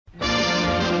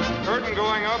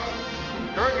going up.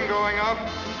 Curtain going up.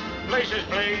 Places,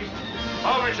 please.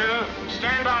 Overture,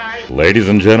 stand by. Ladies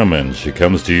and gentlemen, she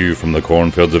comes to you from the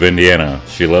cornfields of Indiana.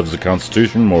 She loves the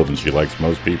Constitution more than she likes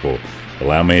most people.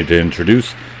 Allow me to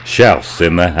introduce Shouse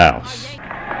in the House.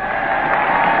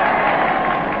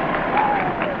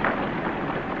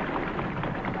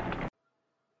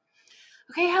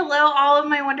 Okay, hello, all of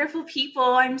my wonderful people.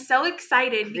 I'm so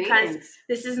excited because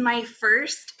this is my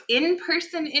first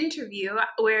in-person interview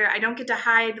where I don't get to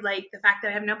hide like the fact that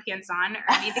I have no pants on or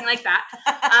anything like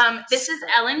that. This is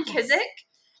Ellen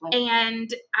Kizik,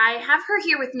 and I have her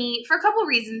here with me for a couple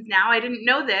reasons now. I didn't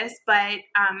know this, but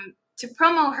to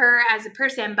promo her as a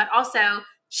person, but also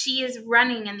she is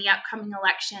running in the upcoming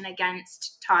election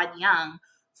against Todd Young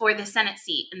for the Senate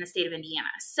seat in the state of Indiana.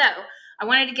 So I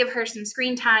wanted to give her some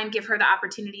screen time, give her the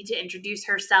opportunity to introduce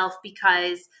herself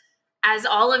because, as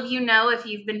all of you know, if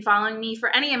you've been following me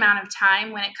for any amount of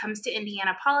time, when it comes to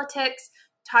Indiana politics,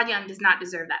 Todd Young does not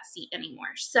deserve that seat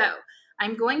anymore. So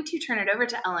I'm going to turn it over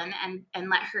to Ellen and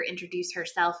let her introduce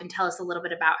herself and tell us a little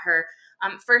bit about her.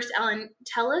 First, Ellen,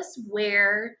 tell us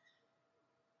where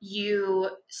you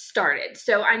started.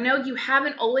 So I know you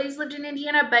haven't always lived in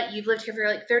Indiana, but you've lived here for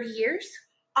like 30 years.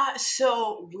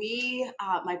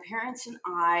 My parents and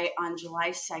I, on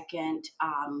July 2nd,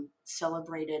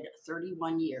 celebrated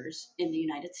 31 years in the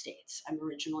United States. I'm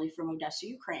originally from Odessa,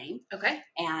 Ukraine. Okay.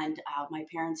 And my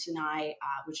parents and I,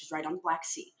 which is right on the Black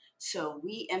Sea. So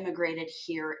we immigrated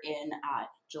here in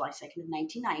July 2nd of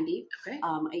 1990, okay.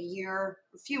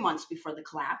 A few months before the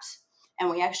collapse. And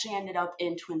we actually ended up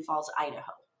in Twin Falls,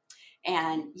 Idaho.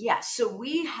 And yeah, so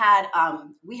we had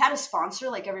a sponsor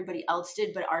like everybody else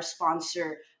did, but our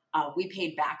sponsor, we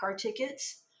paid back our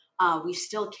tickets. We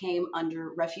still came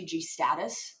under refugee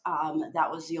status. That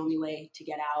was the only way to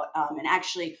get out. And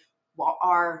actually,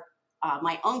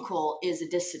 my uncle is a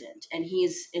dissident and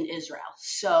he's in Israel.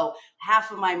 So half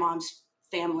of my mom's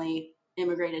family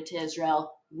immigrated to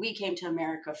Israel. We came to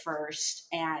America first,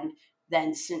 and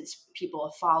then since people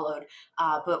have followed,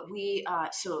 but we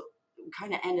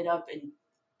kind of ended up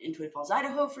in Twin Falls,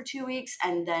 Idaho for 2 weeks,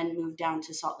 and then moved down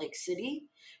to Salt Lake City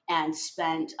and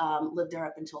lived there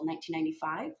up until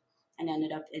 1995, and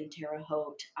ended up in Terre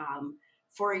Haute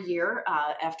for a year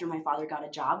after my father got a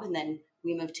job. And then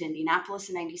we moved to Indianapolis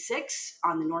in 96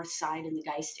 on the north side in the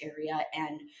Geist area.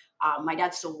 And my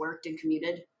dad still worked and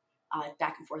commuted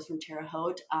back and forth from Terre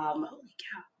Haute. Holy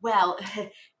cow. Well,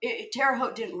 Terre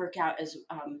Haute didn't work out as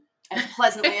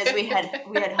pleasantly as we had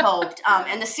hoped,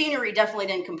 and the scenery definitely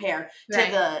didn't compare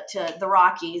to the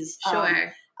Rockies,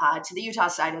 sure. To the Utah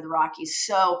side of the Rockies.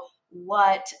 So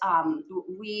what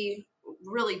we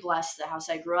really blessed the house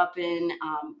I grew up in.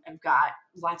 I've got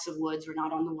lots of woods. We're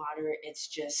not on the water. It's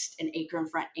just an acre in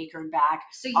front, acre in back.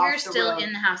 So you're still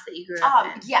in the house that you grew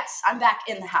up in? Yes, I'm back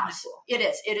in the house. Cool.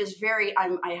 It is very.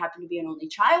 I happen to be an only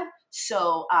child,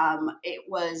 so it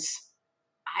was.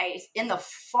 In the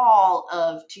fall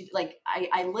of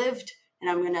I lived, and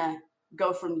I'm gonna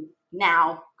go from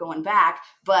now going back,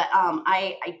 but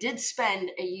I did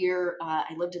spend a year.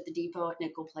 I lived at the depot at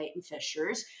Nickel Plate and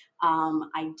Fishers.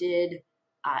 I did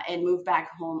and moved back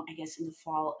home, I guess, in the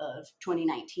fall of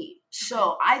 2019.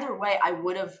 So either way, I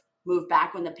would have moved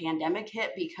back when the pandemic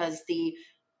hit, because the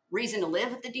reason to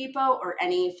live at the depot or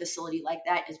any facility like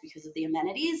that is because of the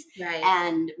amenities. Right.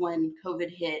 And when COVID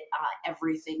hit,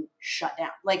 everything shut down.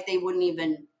 Like they wouldn't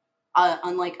even,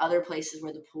 unlike other places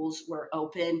where the pools were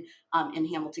open in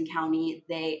Hamilton County,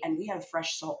 we had a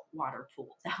fresh salt water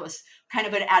pool. That was kind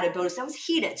of an added bonus. That was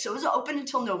heated. So it was open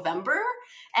until November.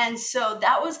 And so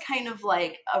that was kind of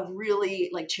like a really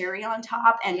like cherry on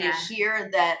top. And to hear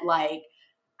that, like,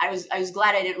 I was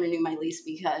glad I didn't renew my lease,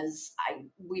 because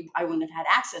I wouldn't have had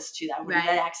access to that. I wouldn't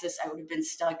have had access. I would have been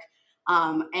stuck.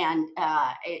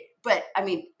 But I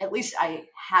mean, at least I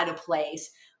had a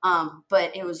place.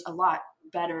 But it was a lot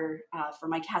better for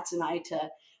my cats and I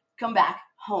to come back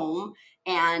home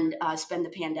and spend the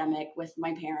pandemic with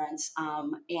my parents.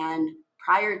 And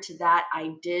prior to that,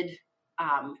 I did,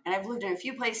 and I've lived in a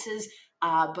few places.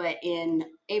 But in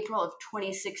April of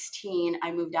 2016,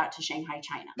 I moved out to Shanghai,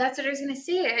 China. That's what I was going to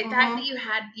say. I thought that you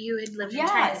had lived in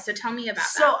China. So tell me about that.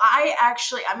 So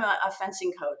I'm a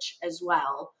fencing coach as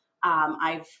well.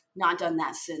 I've not done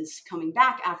that since coming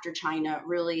back after China.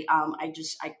 Really,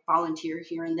 I volunteer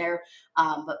here and there.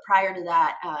 But prior to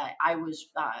that, I was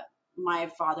my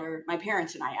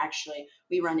parents and I actually,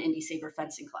 we run Indy Saber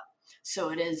Fencing Club.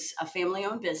 So it is a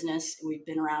family-owned business. We've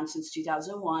been around since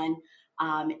 2001.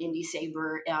 Indy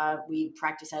Saber, we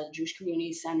practice at a Jewish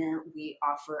community center. We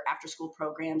offer after-school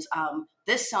programs.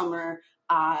 This summer,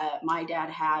 my dad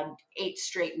had 8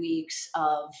 straight weeks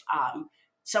of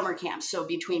summer camps. So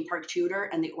between Park Tudor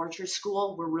and the Orchard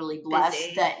School, we're really blessed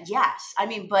Busy. that, yes. I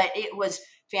mean, but it was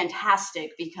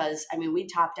fantastic because, I mean, we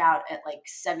topped out at like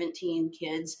 17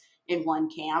 kids in one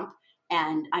camp.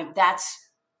 And that's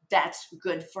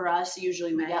good for us.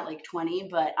 Usually we get like 20,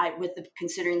 but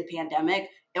considering the pandemic,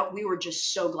 we were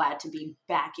just so glad to be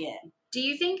back in. Do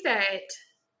you think that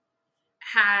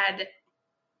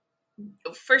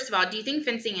first of all, do you think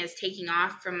fencing is taking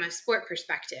off from a sport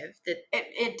perspective? That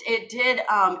it did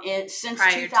since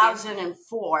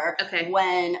 2004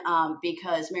 when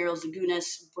because Mariel Zagunis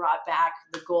brought back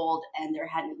the gold, and there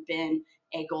hadn't been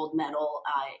a gold medal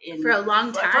for a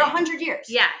long time, for 100 years.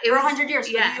 Yeah, for 100 years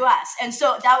for the U.S. And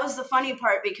so that was the funny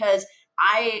part, because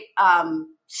I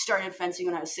started fencing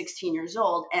when I was 16 years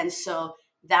old, and so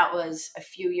that was a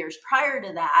few years prior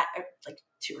to that, like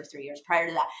 2 or 3 years prior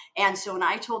to that. And so when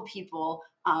I told people,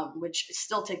 which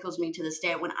still tickles me to this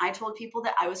day, when I told people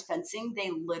that I was fencing,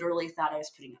 they literally thought I was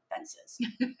putting up fences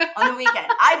on the weekend.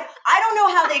 I don't know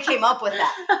how they came up with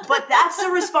that, but that's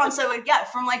the response I would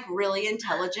get from like really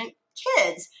intelligent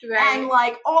kids, and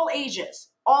like all age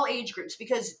groups,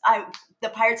 because the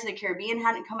Pirates of the Caribbean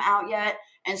hadn't come out yet.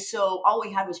 And so all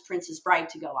we had was Princess Bride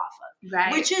to go off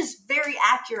of, which is very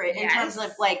accurate in terms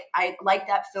of like, I like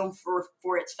that film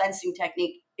for its fencing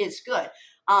technique. It's good.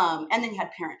 And then you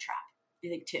had Parent Trap, I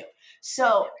think, too. So,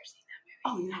 I've never seen that movie.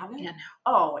 Oh, you haven't? Yeah, no.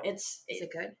 Oh, is it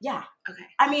good? Yeah. Okay.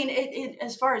 I mean, it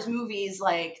as far as movies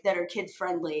like that are kid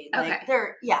friendly, like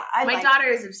they're my daughter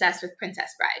is obsessed with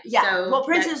Princess Bride. Yeah. So well,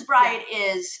 Princess Bride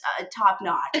is top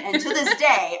notch, and to this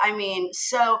day, I mean,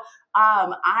 so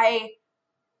I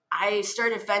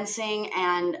started fencing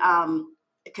and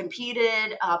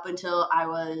competed up until I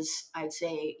was, I'd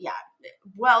say,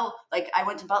 like I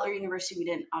went to Butler University. We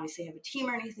didn't obviously have a team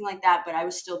or anything like that, but I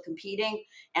was still competing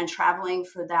and traveling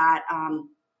for that.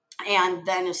 And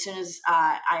then as soon as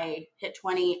I hit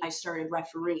 20, I started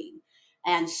refereeing.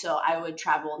 And so I would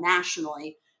travel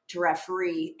nationally to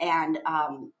referee and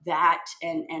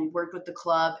and work with the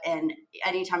club. And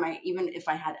anytime even if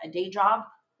I had a day job,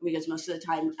 because most of the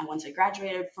time, once I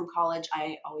graduated from college,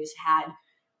 I always had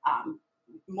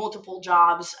multiple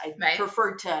jobs. I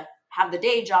preferred to have the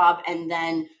day job and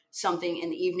then something in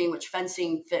the evening, which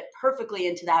fencing fit perfectly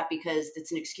into that because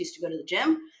it's an excuse to go to the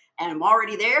gym, and I'm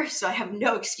already there, so I have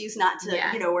no excuse not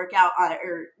to work out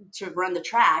or to run the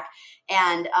track.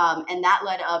 And that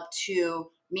led up to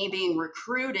me being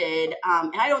recruited.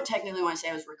 And I don't technically want to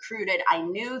say I was recruited. I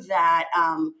knew that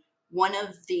one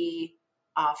of the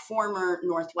former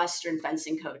Northwestern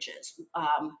fencing coaches,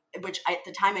 which at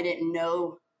the time I didn't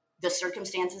know the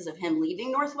circumstances of him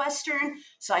leaving Northwestern.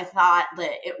 So I thought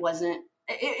that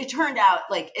it turned out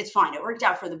like it's fine. It worked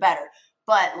out for the better.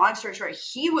 But long story short,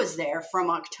 he was there from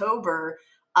October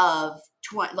of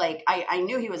I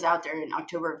knew he was out there in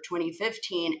October of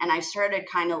 2015. And I started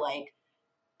kind of like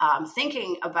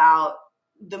thinking about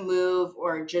the move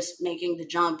or just making the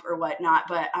jump or whatnot.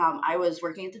 But I was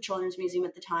working at the Children's Museum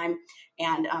at the time,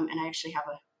 and I actually have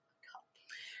a cup.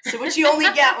 So which you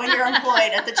only get when you're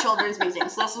employed at the Children's Museum.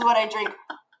 So this is what I drink.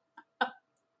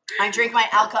 I drink my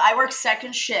alcohol. I work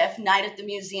second shift. Night at the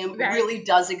museum really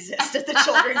does exist at the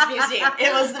Children's Museum.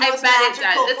 It was the most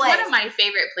magical place. It's one of my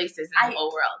favorite places in the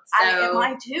whole world. So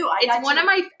mine too. I've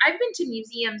been to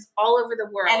museums all over the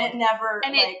world, and it never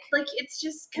it's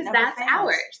just because that's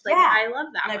ours. Like I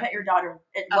love that. And I bet your daughter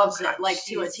loves it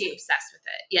to a T. Obsessed with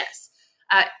it. Yes.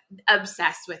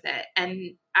 Obsessed with it.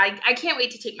 And I can't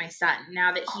wait to take my son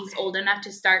now that he's old enough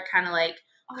to start kind of like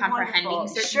comprehending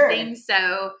certain things.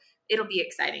 So it'll be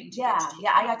exciting.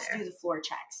 I got to do the floor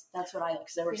checks. That's what I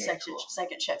because I worked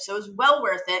second shift. So it was well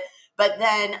worth it. But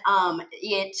then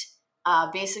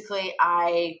basically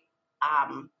I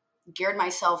geared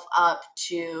myself up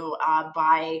to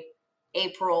by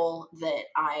April that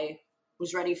I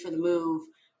was ready for the move.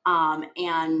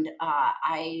 And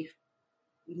I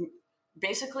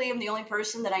basically am the only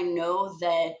person that I know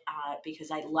that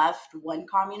because I left one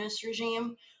communist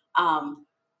regime,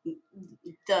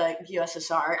 the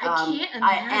USSR. I can't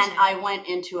imagine. I went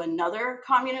into another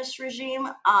communist regime,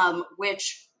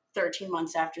 which 13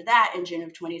 months after that, in June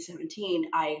of 2017,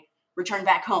 I returned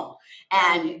back home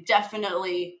and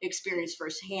definitely experienced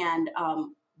firsthand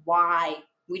why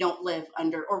we don't live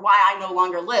under, or why I no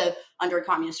longer live under a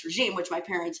communist regime, which my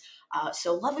parents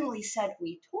so lovingly said,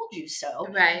 "We told you so."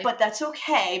 Right. But that's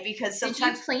okay because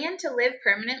sometimes. Did you plan to live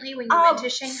permanently when you went to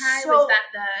Shanghai? Was that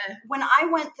when I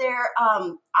went there?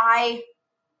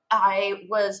 I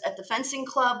was at the fencing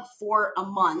club for a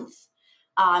month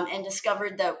and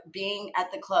discovered that being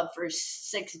at the club for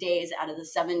 6 days out of the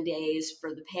 7 days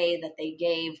for the pay that they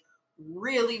gave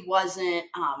really wasn't.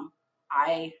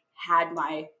 I had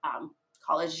my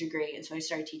college degree. And so I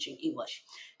started teaching English,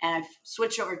 and I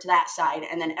switched over to that side,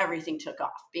 and then everything took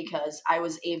off because I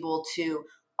was able to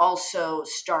also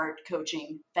start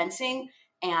coaching fencing.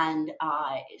 And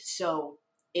so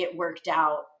it worked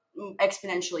out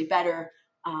exponentially better.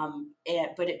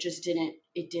 But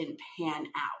it didn't pan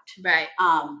out. Right.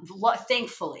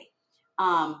 Thankfully.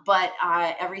 But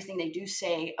everything they do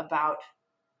say about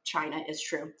China is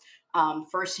true,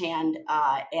 firsthand.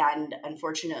 And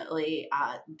unfortunately,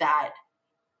 that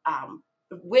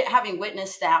having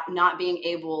witnessed that, not being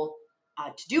able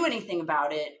to do anything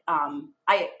about it,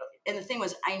 and the thing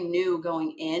was, I knew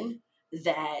going in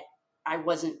that I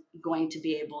wasn't going to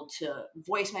be able to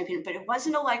voice my opinion, but it was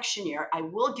an election year. I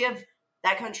will give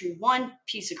that country one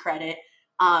piece of credit,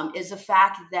 is the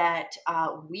fact that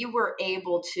we were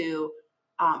able to,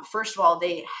 first of all,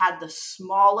 they had the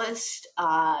smallest,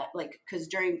 because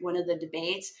during one of the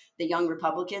debates, the Young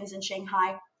Republicans in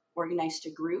Shanghai organized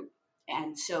a group.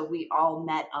 And so we all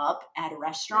met up at a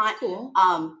restaurant. That's cool.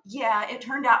 Yeah, it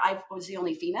turned out I was the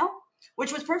only female,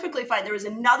 which was perfectly fine. There was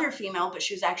another female, but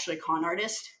she was actually a con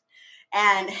artist.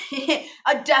 And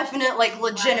a definite,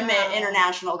 legitimate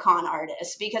international con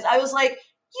artist, because I was like,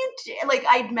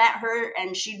 I'd met her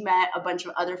and she'd met a bunch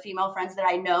of other female friends that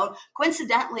I know.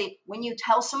 Coincidentally, when you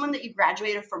tell someone that you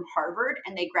graduated from Harvard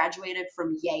and they graduated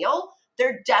from Yale,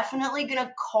 they're definitely going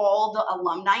to call the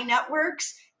alumni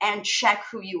networks and check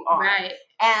who you are. Right.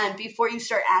 And before you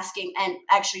start asking, and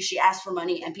actually she asked for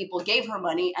money and people gave her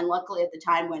money. And luckily at the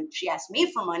time when she asked me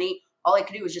for money, all I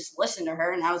could do was just listen to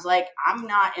her. And I was like, I'm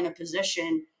not in a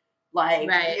position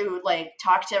you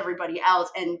talk to everybody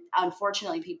else. And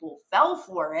unfortunately people fell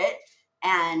for it.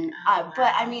 And,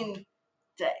 but I mean,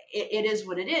 it is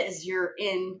what it is. You're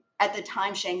in, at the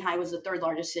time, Shanghai was the third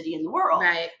largest city in the world.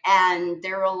 Right. And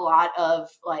there were a lot of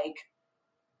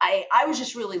I was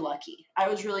just really lucky. I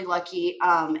was really lucky.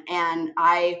 And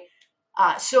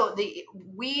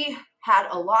we had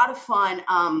a lot of fun,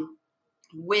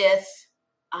 with,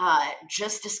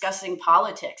 just discussing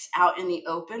politics out in the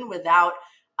open without,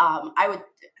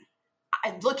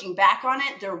 looking back on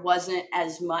it, there wasn't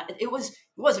as much, it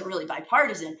wasn't really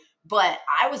bipartisan, but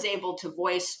I was able to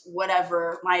voice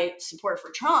whatever my support for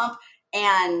Trump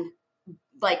and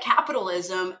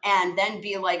capitalism, and then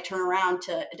be turn around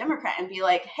to a Democrat and be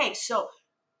like, hey, so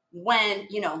when,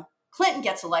 Clinton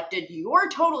gets elected, you're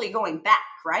totally going back,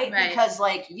 right? Because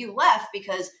you left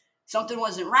because something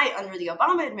wasn't right under the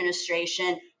Obama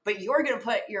administration, but you're going to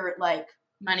put your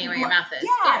money where your mouth is.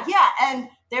 Yeah. And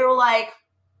they were like,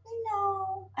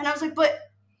 no. And I was like, but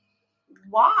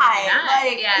why?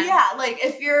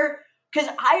 If you're, because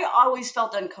I always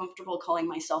felt uncomfortable calling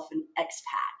myself an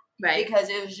expat. Right. Because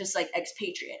it was just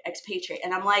expatriate.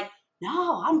 And I'm like,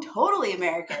 no, I'm totally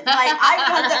American.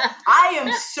 I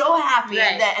am so happy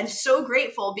and so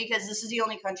grateful, because this is the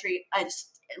only country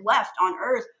left on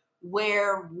earth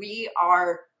where we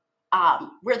are,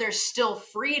 where there's still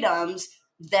freedoms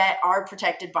that are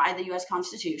protected by the U.S.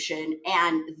 Constitution,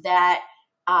 and that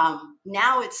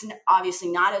now it's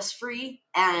obviously not as free.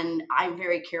 And I'm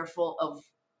very careful of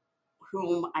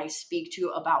whom I speak to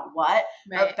about what.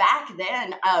 Right. But back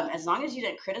then, as long as you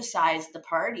didn't criticize the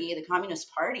party, the Communist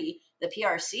Party, the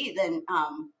PRC, then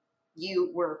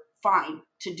you were fine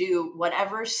to do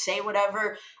whatever, say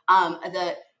whatever.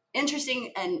 The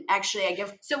interesting, and actually I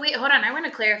give... So wait, hold on. I want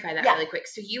to clarify that really quick.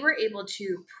 So you were able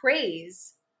to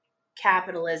praise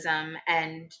capitalism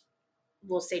and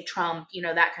we'll say Trump,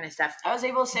 that kind of stuff. I was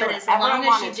able to say but as long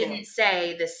as you didn't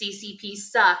say the CCP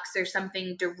sucks or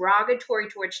something derogatory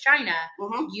towards China,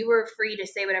 you were free to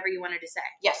say whatever you wanted to say.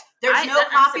 Yes. There's no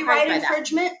copyright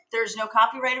infringement. There's no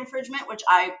copyright infringement, which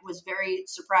I was very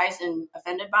surprised and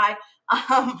offended by,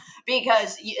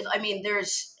 because,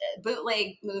 there's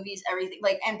bootleg movies, everything.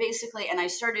 And basically, and I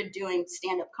started doing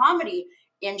stand-up comedy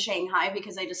in Shanghai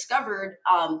because I discovered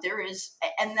there is,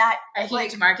 and that a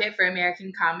huge market for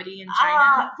American comedy in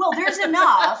China. Well, there's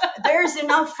enough. There's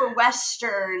enough for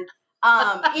Western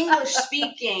English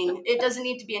speaking. It doesn't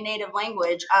need to be a native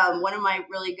language. One of my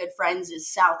really good friends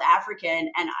is South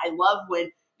African, and I love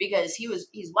because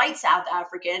he's white South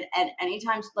African, and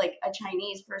anytime a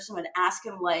Chinese person would ask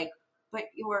him but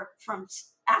you're from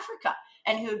Africa,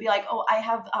 and he would be like, oh, I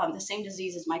have the same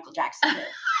disease as Michael Jackson did.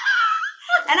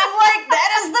 And I'm like,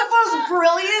 that is the most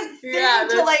brilliant thing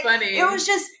to funny. It was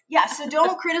just, so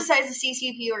don't criticize the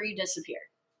CCP or you disappear.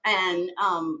 And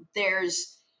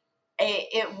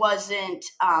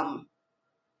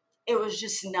it was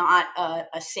just not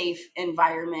a safe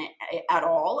environment at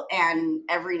all. And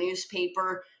every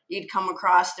newspaper you'd come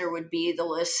across, there would be the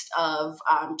list of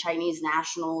Chinese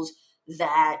nationals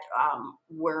that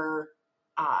were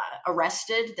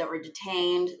arrested, that were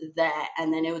detained,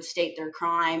 and then it would state their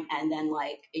crime, and then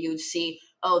like you would see,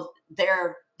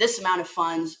 this amount of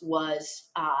funds was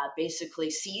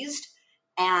basically seized,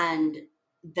 and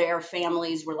their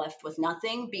families were left with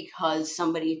nothing because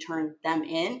somebody turned them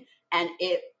in. And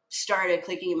it started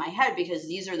clicking in my head, because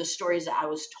these are the stories that I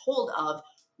was told of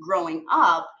growing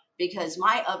up, because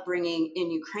my upbringing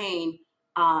in Ukraine,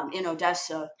 in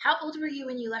Odessa. How old were you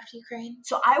when you left Ukraine?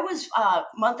 So I was a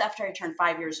month after I turned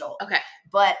 5 years old. Okay.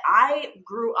 But I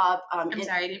grew up. I'm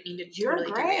sorry, I didn't mean to. You're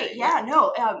totally great. Yeah,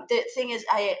 no. The thing is,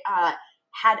 I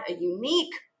had a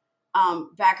unique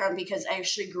background, because I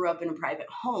actually grew up in a private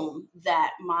home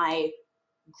that my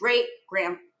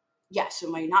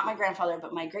not my grandfather,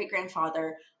 but my great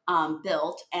grandfather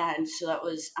built. And so that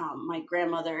was my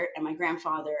grandmother and my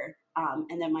grandfather,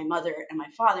 and then my mother and my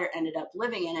father ended up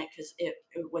living in it, because it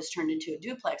was turned into a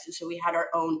duplex. And so we had our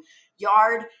own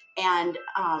yard, and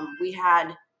we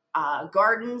had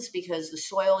gardens, because the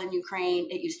soil in Ukraine,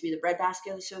 it used to be the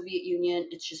breadbasket of the Soviet Union.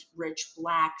 It's just rich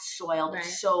black soil. Right.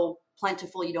 It's so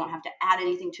plentiful, you don't have to add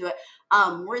anything to it.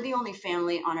 We're the only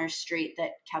family on our street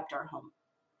that kept our home.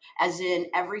 As in,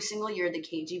 every single year, the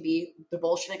KGB, the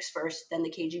Bolsheviks first, then the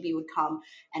KGB would come,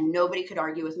 and nobody could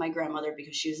argue with my grandmother,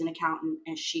 because she was an accountant,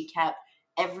 and she kept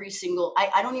every single,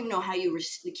 I don't even know how you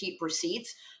keep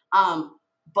receipts,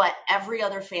 but every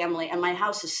other family, and my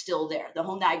house is still there. The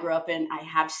home that I grew up in, I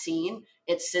have seen.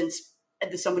 It's since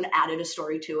someone added a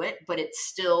story to it, but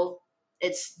it's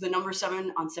the number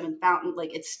 7 on 7th Fountain,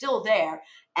 like it's still there.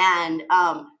 And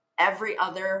every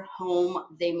other home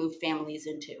they move families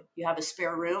into. You have a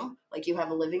spare room, like you have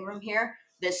a living room here.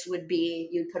 This would be,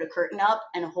 you'd put a curtain up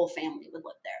and a whole family would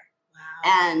live there.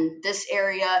 Wow. And this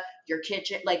area, your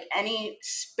kitchen, like any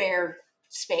spare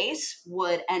space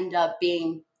would end up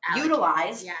being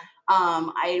utilized. Yeah.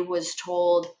 I was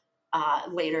told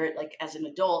later, like as an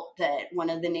adult, that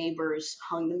one of the neighbors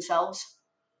hung themselves.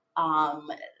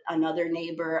 Another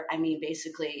neighbor,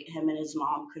 basically him and his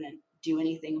mom couldn't do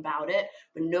anything about it,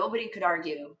 but nobody could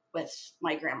argue with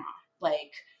my grandma.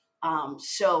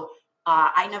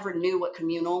 I never knew what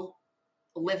communal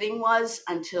living was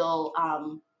until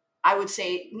I would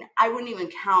say, I wouldn't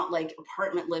even count like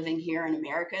apartment living here in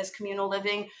America as communal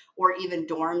living, or even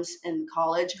dorms in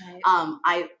college.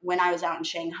 Right. When I was out in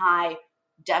Shanghai,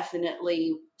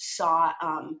 definitely saw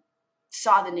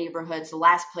the neighborhoods. The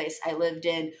last place I lived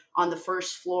in, on the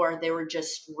first floor, they were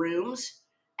just rooms.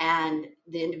 And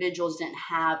the individuals didn't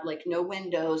have no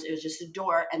windows. It was just a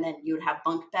door, and then you would have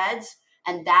bunk beds,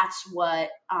 and that's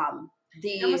what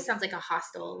it almost sounds like a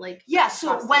hostel,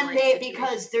 So when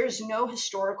because there's no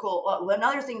historical.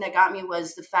 Another thing that got me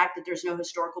was the fact that there's no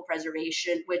historical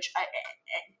preservation, which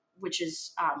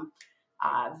is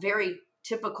very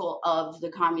typical of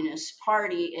the Communist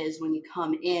Party. Is when you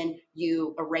come in,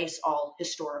 you erase all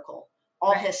historical,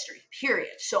 all right. History.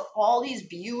 Period. So all these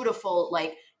beautiful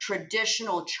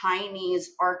traditional Chinese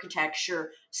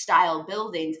architecture style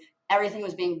buildings, everything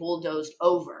was being bulldozed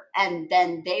over. And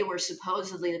then they were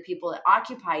supposedly, the people that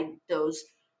occupied those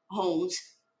homes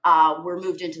were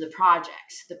moved into the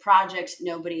projects. The projects,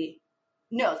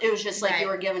 it was just right. You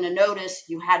were given a notice,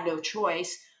 you had no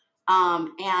choice.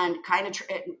 And kind of,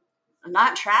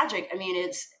 not tragic.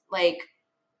 It's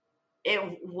it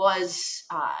was,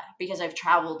 because I've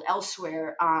traveled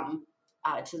elsewhere,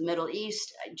 to the Middle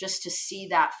East, just to see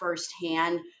that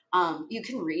firsthand. You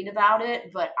can read about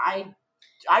it, but I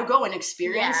go and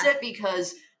experience it,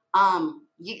 because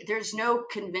there's no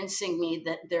convincing me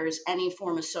that there's any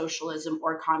form of socialism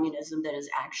or communism that is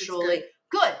actually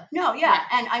good. No, yeah.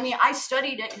 And I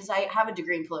studied it because I have a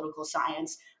degree in political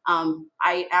science.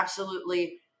 I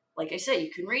absolutely, like I said, you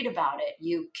can read about it,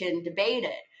 you can debate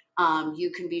it,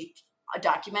 you can be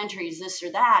documentaries, this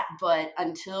or that, but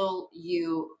until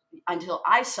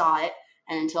I saw it,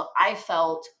 and until I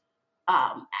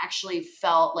actually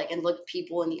felt and looked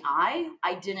people in the eye,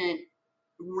 I didn't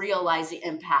realize the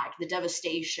impact, the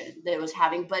devastation that it was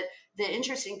having. But the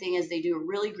interesting thing is they do a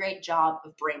really great job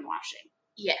of brainwashing.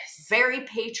 Yes. Very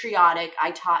patriotic.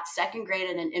 I taught second grade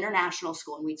at an international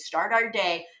school, and we'd start our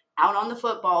day out on the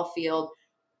football field,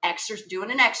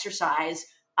 doing an exercise,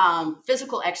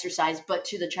 physical exercise, but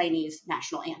to the Chinese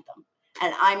national anthem.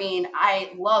 And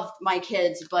I loved my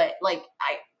kids, but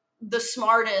the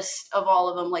smartest of all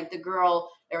of them, the girl,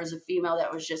 there was a female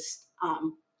that was just, a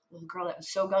girl that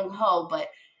was so gung ho, but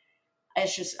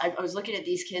it's just, I was looking at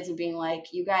these kids and being like,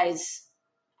 you guys,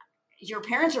 your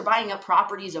parents are buying up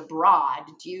properties abroad.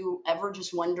 Do you ever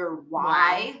just wonder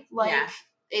why?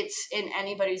 It's in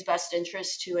anybody's best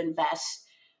interest to invest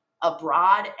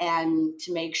abroad and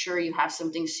to make sure you have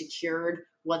something secured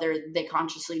whether they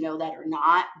consciously know that or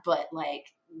not, but like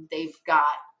they've got.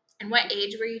 And what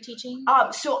age were you teaching?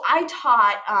 So I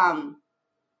taught,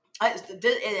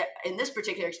 in this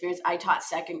particular experience, I taught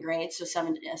second grade, so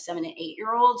 7 and 8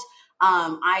 year olds.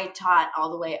 I taught all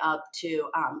the way up to,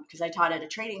 because I taught at a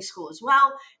training school as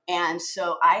well. And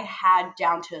so I had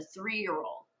down to a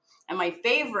 3-year-old. And my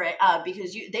favorite,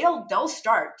 because they'll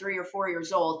start 3 or 4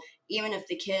 years old, even if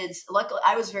the kids, luckily,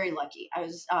 I was very lucky.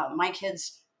 My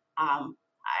kids,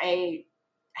 I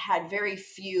had very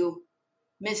few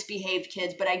misbehaved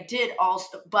kids, but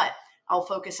but I'll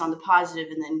focus on the positive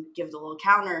and then give the little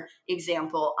counter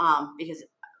example.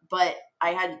 But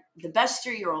I had the best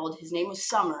 3-year-old, his name was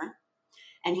Summer,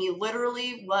 and he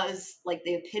literally was like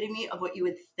the epitome of what you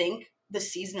would think the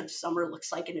season of summer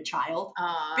looks like in a child.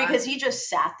 Because he just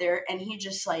sat there and he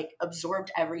just like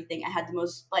absorbed everything. I had the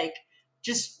most like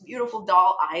just beautiful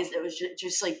doll eyes that was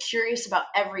just like curious about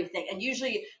everything. And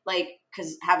usually like,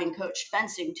 because having coached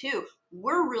fencing too,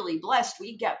 we're really blessed.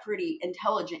 We get pretty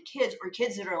intelligent kids or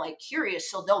kids that are like curious.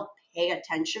 So they'll pay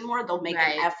attention more. They'll make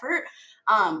an effort.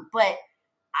 But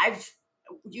I've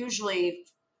usually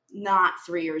not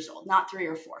 3 years old, not 3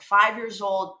 or 4, 5 years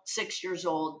old, 6 years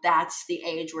old. That's the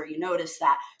age where you notice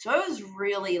that. So I was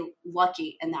really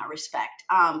lucky in that respect.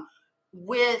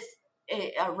 With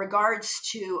regards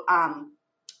to,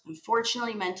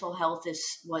 unfortunately, mental health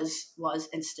was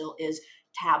and still is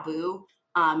taboo.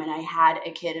 And I had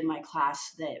a kid in my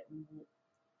class that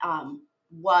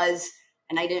was,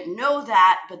 and I didn't know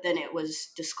that, but then it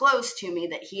was disclosed to me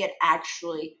that he had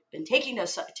actually been taken to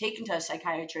a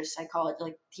psychiatrist, psychologist.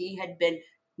 Like he had been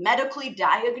medically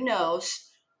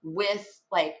diagnosed with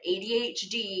like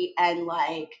ADHD and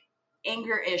like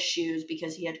anger issues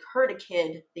because he had hurt a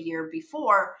kid the year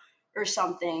before or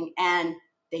something, and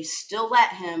they still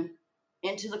let him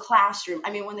into the classroom.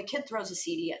 I mean, when the kid throws a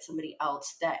CD at somebody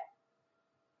else, that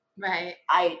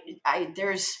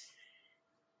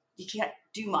you can't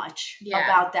do much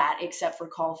about that except for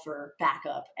call for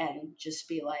backup and just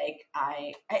be like,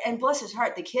 and bless his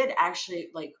heart, the kid actually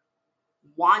like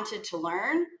wanted to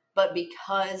learn, but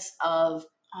because of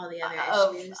all the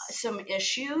other issues, some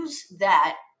issues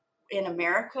that in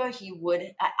America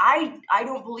I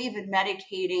don't believe in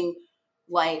medicating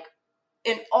like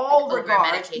in all like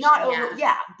regards, not over,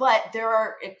 but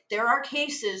there are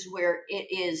cases where it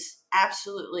is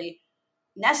absolutely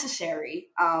necessary,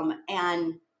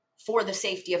 and for the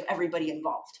safety of everybody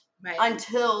involved.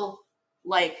 Until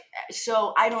like,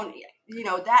 so I don't,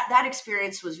 that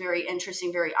experience was very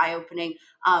interesting, very eye-opening.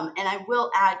 And I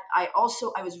will add, I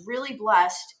was really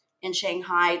blessed in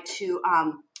Shanghai to,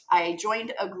 I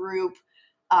joined a group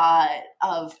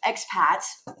of expats,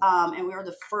 and we were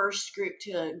the first group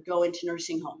to go into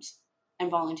nursing homes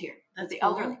and volunteer with the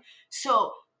elderly.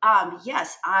 So,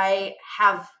 yes, I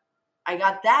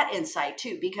got that insight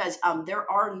too, because there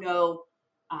are no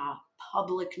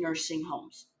public nursing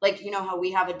homes. Like, you know how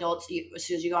we have adults, as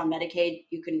soon as you go on Medicaid,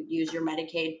 you can use your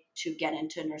Medicaid to get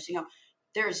into a nursing home.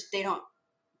 They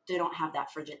don't have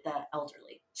that for the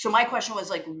elderly. So my question was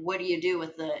like, what do you do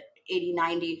with the 80,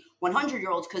 90,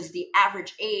 100-year-olds? Because the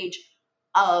average age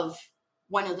of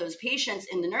one of those patients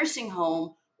in the nursing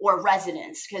home or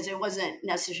residents, because it wasn't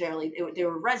necessarily, they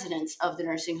were residents of the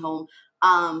nursing home,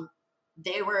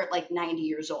 they were like 90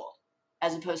 years old,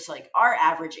 as opposed to like our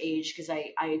average age, because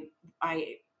I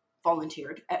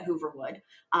volunteered at Hooverwood,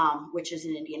 which is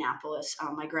in Indianapolis.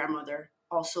 My grandmother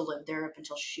also lived there up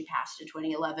until she passed in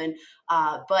 2011.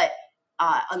 But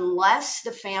unless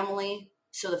the family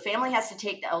has to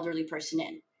take the elderly person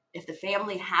in. If the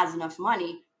family has enough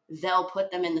money, they'll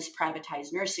put them in this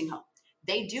privatized nursing home.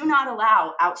 They do not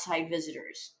allow outside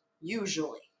visitors,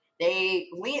 usually. They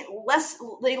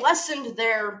lessened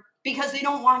their, because they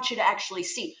don't want you to actually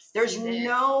see. There's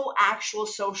no actual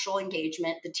social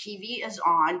engagement. The TV is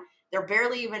on. They're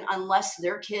barely even, unless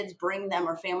their kids bring them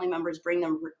or family members bring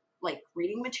them like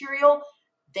reading material,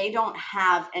 they don't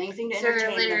have anything to entertain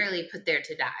them. So they're literally put there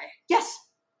to die. Yes.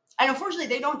 And unfortunately,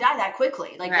 they don't die that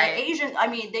quickly. Like the Asians, I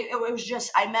mean, it was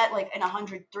just, I met like an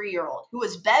 103-year-old who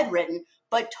was bedridden,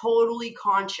 but totally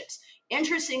conscious.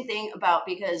 Interesting thing about,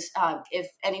 because if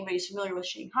anybody's familiar with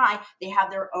Shanghai, they have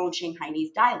their own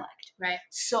Shanghainese dialect. Right.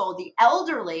 So the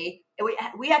elderly,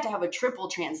 we had to have a triple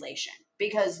translation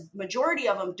because majority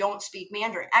of them don't speak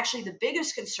Mandarin. Actually, the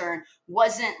biggest concern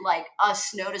wasn't like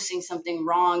us noticing something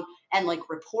wrong and like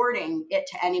reporting it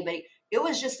to anybody. It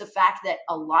was just the fact that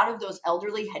a lot of those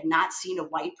elderly had not seen a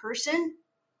white person.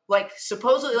 Like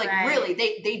supposedly, like really,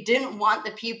 they didn't want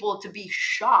the people to be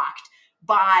shocked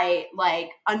by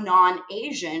like a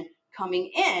non-Asian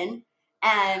coming in.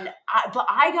 And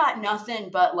I got nothing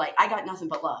but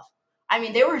love. I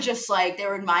mean, they were just like, they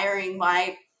were admiring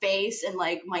my face and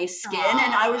like my skin. Aww.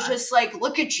 And I was just like,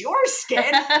 look at your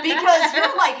skin because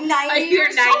you're like 90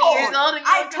 years old. And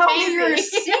I told you your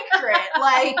secret.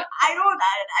 Like, I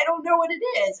don't know what it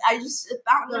is. I just,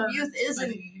 Fountain of Youth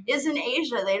is in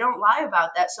Asia. They don't lie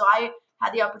about that. So I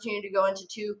had the opportunity to go into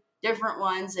 2 different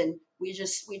ones, and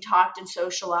we talked and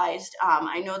socialized.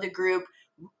 I know the group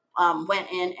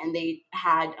went in and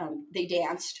they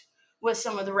danced with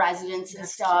some of the residents and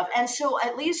stuff. Cute. And so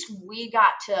at least we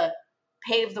got to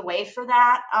pave the way for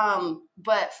that.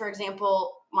 But for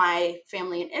example, my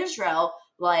family in Israel,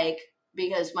 like,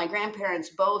 because my grandparents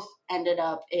both ended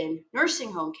up in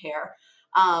nursing home care,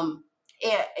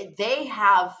 they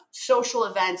have social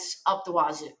events up the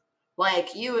wazoo. Like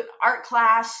art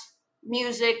class,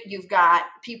 music, you've got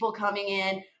people coming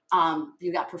in,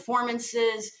 you've got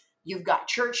performances, you've got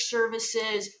church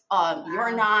services. Wow.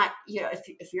 You're not,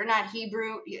 if you're not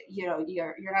Hebrew,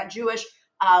 you're not Jewish.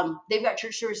 They've got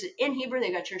church services in Hebrew.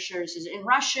 They've got church services in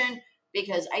Russian,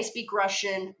 because I speak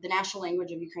Russian. The national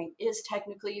language of Ukraine is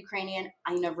technically Ukrainian.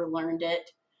 I never learned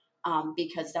it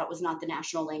because that was not the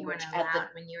national language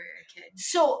when you were a kid.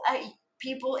 So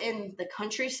people in the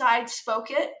countryside spoke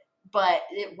it, but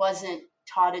it wasn't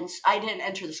taught I didn't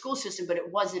enter the school system, but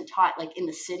it wasn't taught like in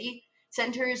the city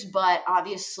centers. But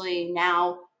obviously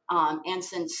now, and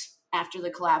since after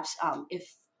the collapse,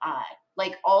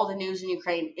 like all the news in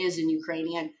Ukraine is in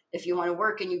Ukrainian. If you want to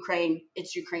work in Ukraine,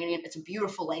 it's Ukrainian. It's a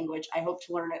beautiful language. I hope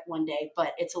to learn it one day,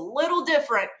 but it's a little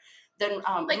different than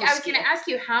I was going to ask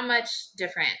you, how much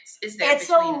difference is there? It's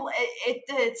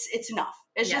it's enough.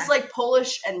 It's just like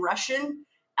Polish and Russian.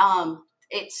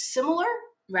 It's similar.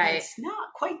 Right. It's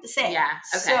not quite the same. Yeah.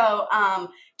 Okay. So,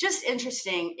 just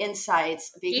interesting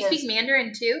insights. Because do you speak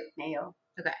Mandarin too? No.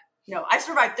 Okay. No, I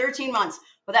survived 13 months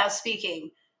without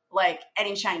speaking like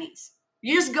any Chinese.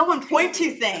 You just go and point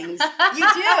to things.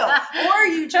 You do. Or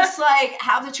you just like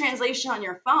have the translation on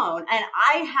your phone. And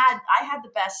I had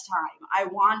the best time. I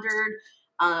wandered.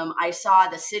 I saw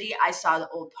the city. I saw the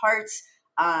old parts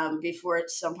before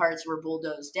some parts were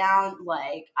bulldozed down.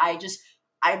 Like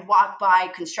I'd walk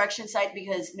by construction site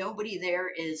because nobody there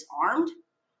is armed,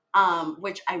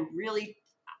 which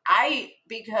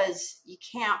because you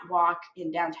can't walk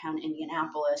in downtown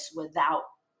Indianapolis without,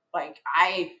 like,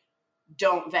 I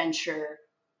don't venture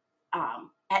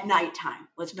at nighttime,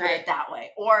 let's put it that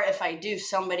way. Or if I do,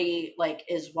 somebody like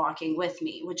is walking with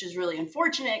me, which is really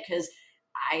unfortunate because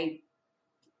I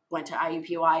went to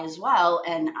IUPUI as well.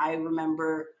 And I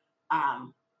remember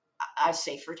a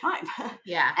safer time.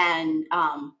 Yeah. And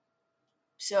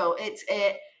so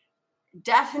it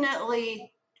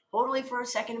definitely totally for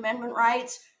Second Amendment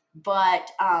rights, but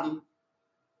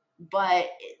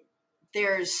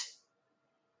there's,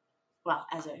 well,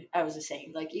 as I was just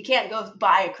saying, like, you can't go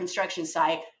by a construction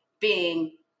site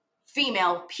being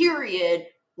female, period,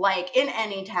 like in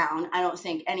any town. I don't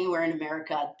think anywhere in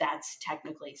America that's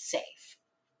technically safe.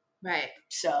 Right.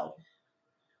 So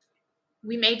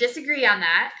we may disagree on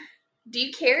that. Do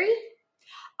you carry?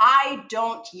 I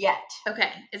don't yet. Okay.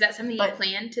 Is that something you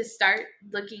plan to start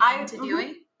looking into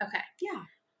doing? Okay. Yeah.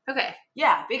 Okay.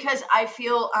 Yeah, because I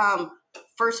feel,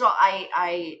 first of all,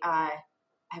 I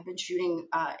have been shooting,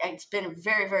 it's been a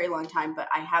very, very long time, but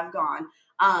I have gone.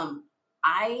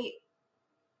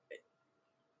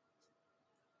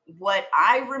 What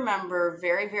I remember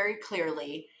very, very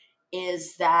clearly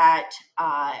is that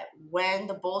when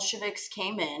the Bolsheviks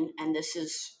came in, and this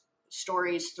is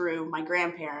stories through my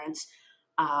grandparents,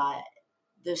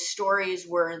 the stories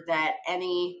were that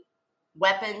any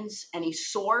weapons, any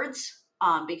swords,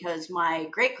 because my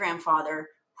great-grandfather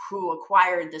who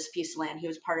acquired this piece of land, he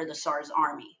was part of the Tsar's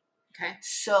army. Okay.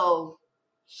 So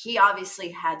he obviously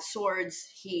had swords.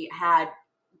 He had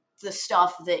the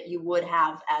stuff that you would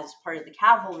have as part of the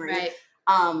cavalry. Right.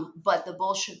 But the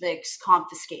Bolsheviks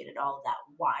confiscated all of that.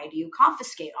 Why do you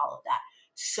confiscate all of that?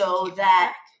 So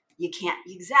that you can't,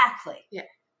 exactly. Yeah.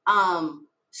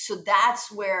 So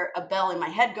that's where a bell in my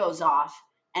head goes off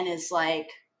and is like,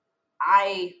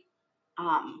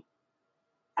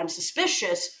 I'm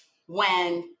suspicious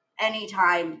when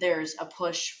anytime there's a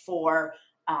push for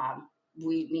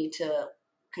we need to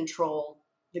control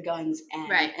the guns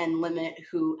and limit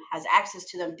who has access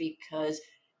to them, because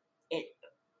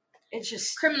it's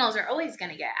just, criminals are always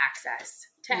going to get access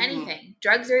to anything.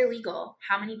 Drugs are illegal.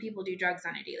 How many people do drugs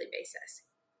on a daily basis?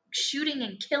 Shooting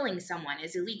and killing someone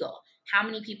is illegal. How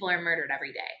many people are murdered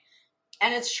every day?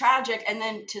 And it's tragic. And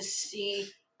then to see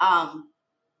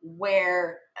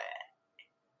where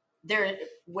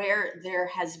there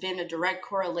has been a direct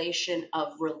correlation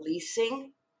of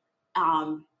releasing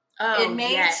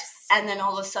inmates, and then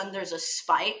all of a sudden there's a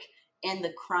spike in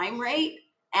the crime rate,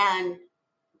 and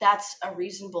that's a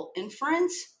reasonable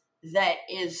inference. That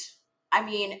is, I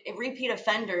mean, repeat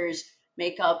offenders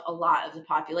make up a lot of the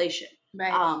population.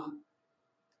 Right.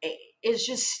 It's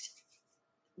just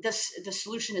the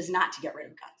solution is not to get rid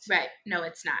of guns. Right. No,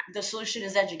 it's not. The solution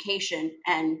is education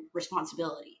and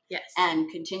responsibility. Yes.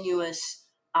 And continuous.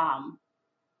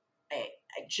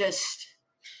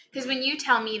 Because when you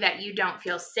tell me that you don't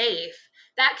feel safe,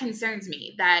 that concerns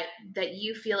me. That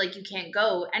you feel like you can't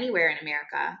go anywhere in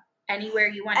America, anywhere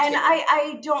you want and to. And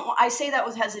I say that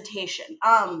with hesitation.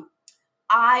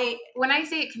 When I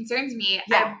say it concerns me,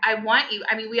 yeah. I want you.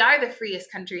 I mean, we are the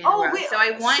freest country in the world, so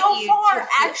I want so you. So far, to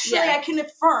actually, I can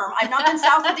affirm I've not been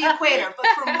south of the equator, but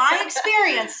from my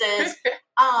experiences,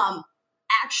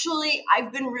 actually,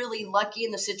 I've been really lucky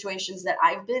in the situations that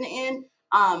I've been in.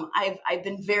 I've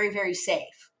been very, very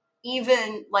safe.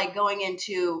 Even like going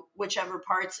into whichever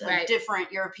parts of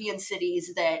different European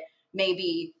cities that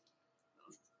maybe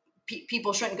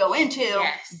people shouldn't go into,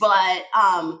 yes. But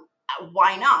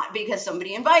why not? Because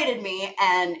somebody invited me,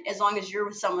 and as long as you're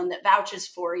with someone that vouches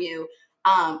for you,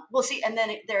 we'll see. And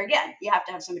then there again, you have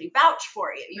to have somebody vouch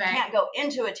for you. You can't go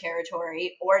into a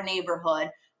territory or a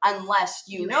neighborhood unless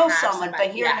you know someone.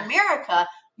 But here in America,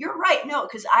 you're right. No,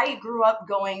 because I grew up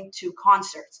going to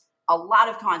concerts, a lot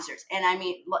of concerts. And I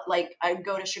mean, like I would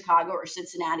go to Chicago or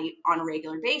Cincinnati on a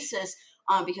regular basis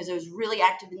because I was really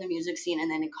active in the music scene. And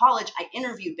then in college, I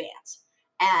interviewed bands.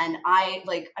 And I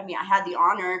had the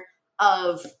honor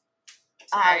of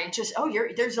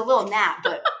there's a little gnat,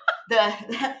 but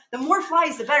the more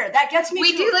flies, the better. That gets me.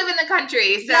 We do live in the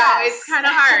country, so it's kind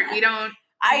of hard. We don't.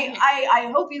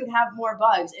 I hope you would have more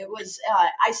bugs. It was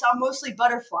I saw mostly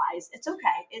butterflies. It's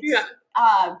okay. It's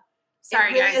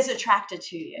sorry, it really guys. is attracted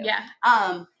to you. Yeah.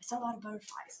 I saw a lot of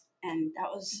butterflies, and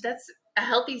that's a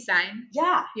healthy sign.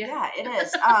 Yeah, it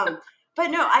is.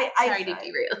 But no, sorry to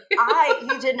derail.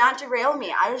 You did not derail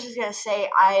me. I was just gonna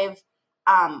say I've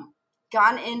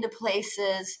gone into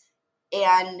places,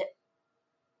 and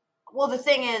well, the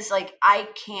thing is, like, I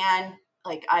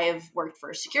have worked for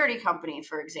a security company,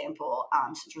 for example,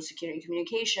 Central Security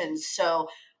Communications. So,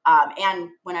 and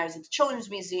when I was at the Children's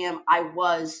Museum,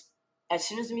 as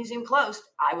soon as the museum closed,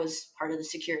 I was part of the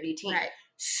security team. Right.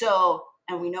 So,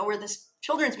 and we know where this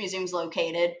Children's Museum is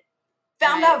located.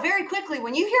 Found out very quickly,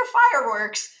 when you hear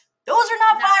fireworks, those are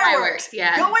not fireworks.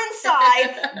 Yeah. Go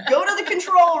inside, go to the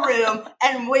control room,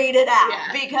 and wait it out.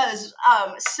 Yeah. Because,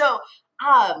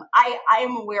 I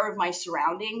am aware of my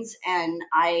surroundings, and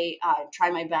I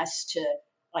try my best to,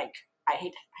 like,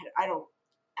 I don't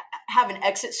have an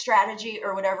exit strategy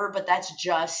or whatever, but that's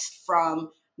just from,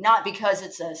 not because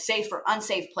it's a safe or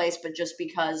unsafe place, but just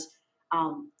because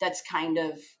that's kind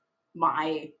of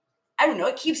my, I don't know,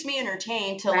 it keeps me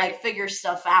entertained to like figure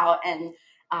stuff out, and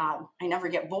I never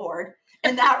get bored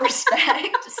in that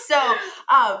respect. So,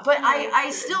 but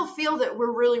I still feel that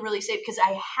we're really, really safe because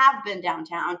I have been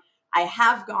downtown. I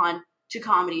have gone to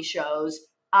comedy shows,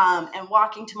 and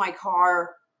walking to my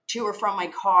car, to or from my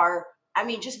car. I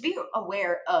mean, just be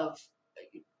aware of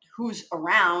who's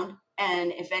around,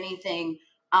 and if anything,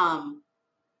 the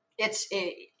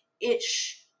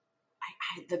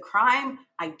crime.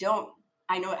 I know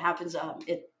it happens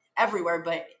everywhere,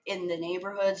 but in the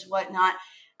neighborhoods, whatnot,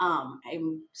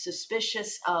 I'm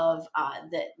suspicious of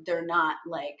that they're not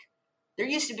like, there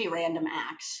used to be random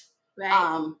acts. Right.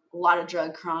 A lot of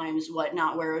drug crimes,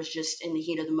 whatnot, where it was just in the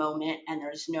heat of the moment, and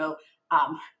there's no.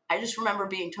 I just remember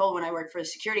being told when I worked for a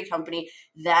security company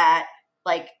that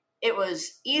like it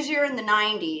was easier in the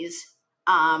 90s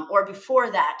or before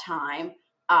that time,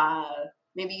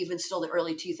 maybe even still the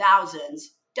early 2000s,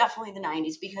 definitely the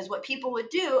 90s, because what people would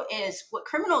do is what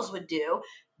criminals would do,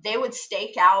 they would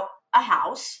stake out a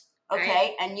house,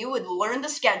 okay, and you would learn the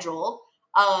schedule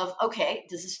of, okay,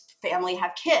 does this family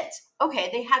have kids? Okay,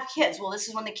 they have kids. Well, this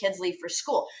is when the kids leave for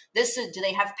school. Do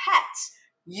they have pets?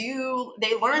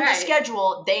 They learned the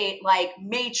schedule. They like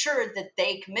made sure that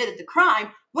they committed the crime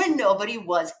when nobody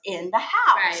was in the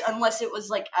house, unless it was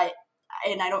like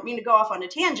and I don't mean to go off on a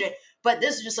tangent, but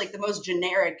this is just like the most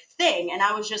generic thing. And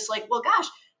I was just like, well, gosh,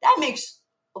 that makes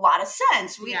a lot of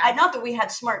sense. Not that we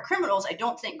had smart criminals. I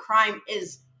don't think crime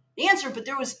is the answer, but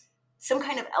there was some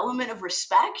kind of element of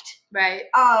respect. Right.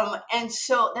 And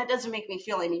so that doesn't make me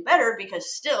feel any better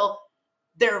because still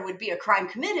there would be a crime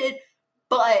committed,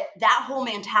 but that whole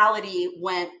mentality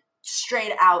went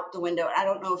straight out the window. I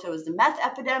don't know if it was the meth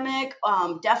epidemic,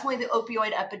 definitely the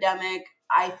opioid epidemic.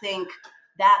 I think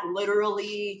that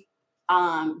literally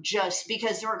just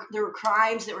because there were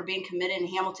crimes that were being committed in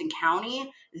Hamilton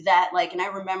County that like, and I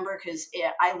remember because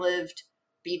I lived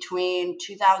between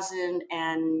 2000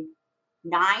 and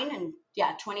and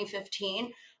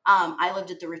 2015, I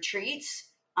lived at the Retreats,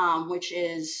 which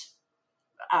is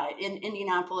in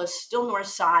Indianapolis, still north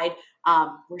side.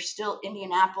 We're still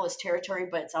Indianapolis territory,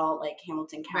 but it's all like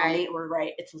Hamilton County. Right. We're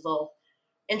right. It's a little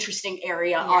interesting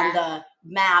area on the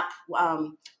map.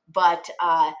 But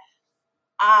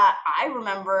I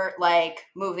remember like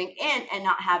moving in and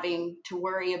not having to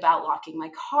worry about locking my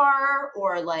car,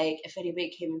 or like if anybody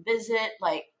came and visit,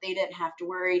 like they didn't have to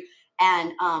worry.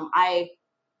 And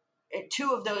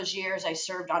 2 of those years I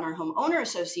served on our homeowner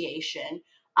association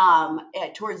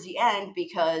towards the end,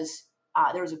 because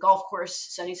there was a golf course,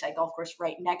 Sunnyside Golf Course,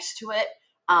 right next to it.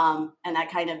 And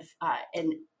that kind of,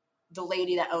 and the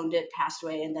lady that owned it passed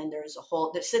away. And then there's a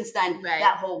whole, since then,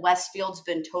 that whole Westfield's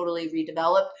been totally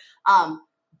redeveloped.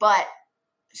 But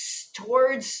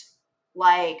towards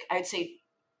like, I'd say,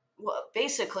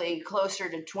 basically closer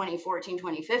to 2014,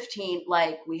 2015,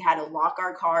 like we had to lock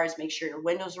our cars, make sure your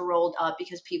windows are rolled up,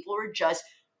 because people were just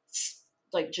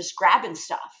grabbing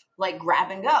stuff, like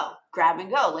grab and go.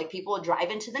 Like people would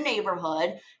drive into the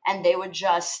neighborhood and they would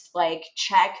just like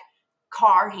check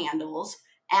car handles.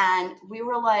 And we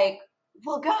were like,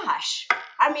 well, gosh,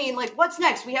 I mean, like, what's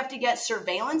next? We have to get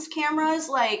surveillance cameras.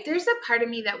 Like, there's a part of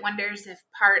me that wonders if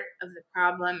part of the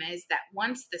problem is that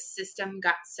once the system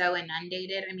got so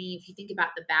inundated, I mean, if you think about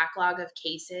the backlog of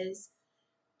cases,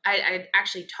 I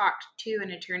actually talked to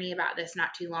an attorney about this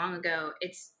not too long ago.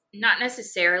 It's not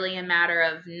necessarily a matter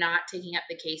of not taking up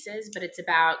the cases, but it's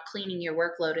about cleaning your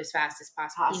workload as fast as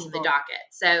possible. Cleaning the docket.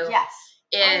 So yes.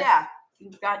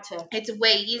 You've got to. It's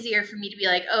way easier for me to be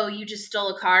like, oh, you just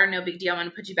stole a car, no big deal. I'm going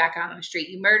to put you back out on the street.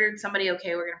 You murdered somebody.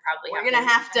 Okay, we're going to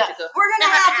have to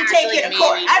take you to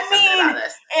court. I mean,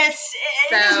 it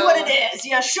is what it is.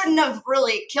 You shouldn't have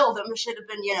really killed him. It should have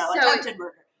been, attempted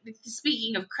murder.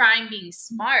 Speaking of crime being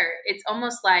smart, it's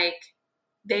almost like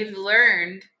they've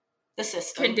learned the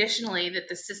system conditionally that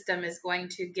the system is going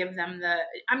to give them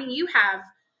you have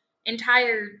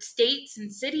entire states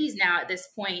and cities now at this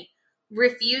point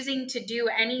refusing to do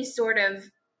any sort of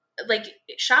like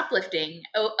shoplifting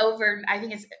over, I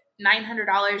think it's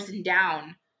 $900 and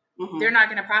down. Mm-hmm. They're not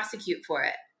going to prosecute for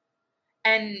it.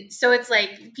 And so it's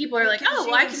like people are like, oh,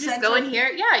 well, I can just go in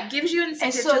here. Yeah, it gives you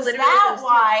incentive. And so is that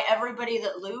why everybody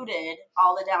that looted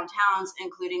all the downtowns,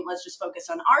 including, let's just focus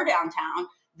on our downtown,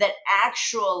 that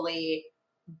actually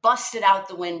busted out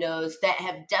the windows, that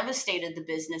have devastated the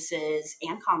businesses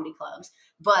and comedy clubs,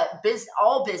 but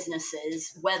all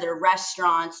businesses, whether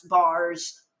restaurants,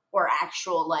 bars, or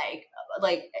actual like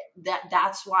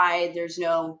that's why there's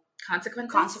no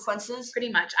consequences.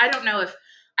 Pretty much. I don't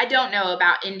know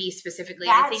about Indy specifically.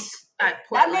 I think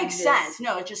that makes sense.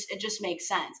 No, it just makes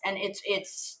sense, and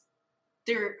it's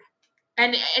there.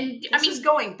 And this is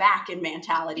going back in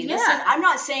mentality. Yeah. I'm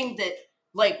not saying that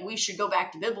like we should go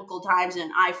back to biblical times and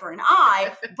an eye for an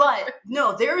eye, but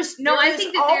no, I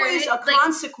think that always a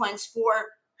consequence for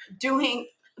doing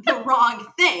the wrong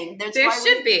thing. There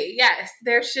should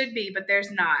be, but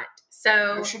there's not.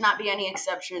 So there should not be any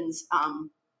exceptions.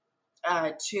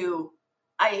 I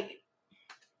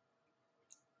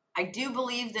do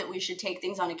believe that we should take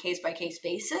things on a case-by-case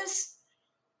basis,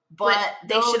 but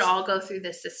they should all go through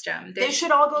the system. They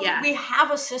should all go through. We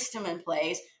have a system in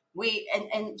place.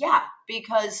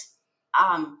 Because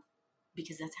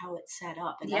that's how it's set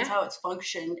up, and that's how it's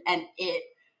functioned. And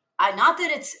not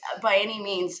that it's by any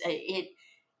means,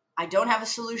 I don't have a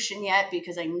solution yet,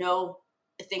 because I know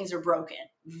things are broken,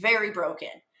 very broken.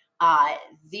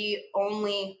 The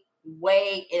only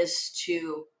way is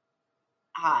to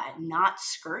not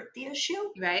skirt the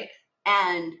issue, right?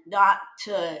 And not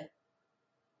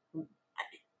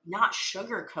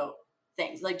sugarcoat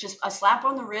things. Like just a slap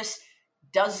on the wrist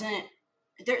doesn't.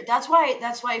 That's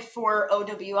why for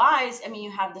OWIs, I mean,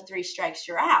 you have the 3 strikes,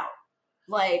 you're out.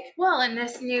 And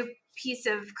this new piece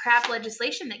of crap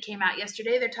legislation that came out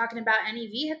yesterday, they're talking about any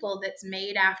vehicle that's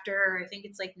made after, I think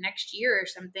it's like next year or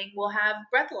something, will have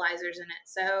breathalyzers in it.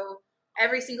 So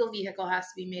every single vehicle has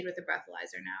to be made with a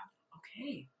breathalyzer now.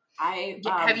 Okay.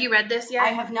 Have you read this yet? I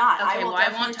have not. Okay, I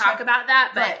won't talk about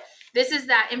that, but this is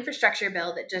that infrastructure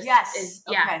bill that just is,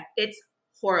 it's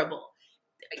horrible.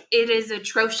 It is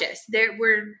atrocious.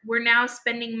 We're now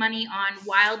spending money on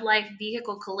wildlife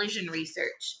vehicle collision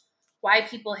research. Why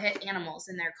people hit animals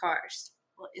in their cars.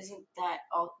 Well, isn't that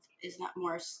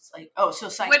more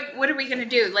like what are we gonna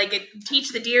do? Like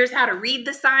teach the deers how to read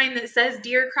the sign that says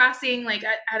deer crossing? Like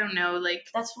I don't know. Like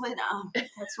that's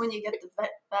when you get the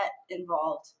vet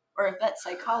involved. or a vet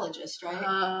psychologist, right?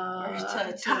 Or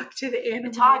to talk to the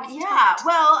animals. Yeah.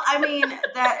 Well, I mean,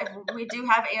 that we do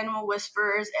have animal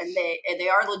whisperers, and they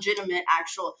are legitimate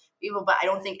actual people, but I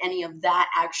don't think any of that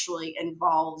actually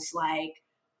involves like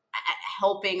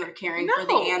helping or caring for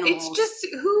the animals. It's just,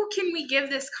 who can we give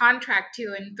this contract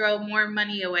to and throw more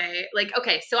money away? Like,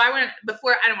 okay, so I don't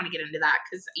want to get into that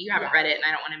because you haven't read it and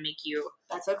I don't want to make you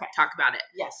That's okay. talk about it.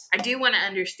 Yes. I do want to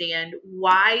understand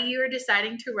why you're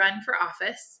deciding to run for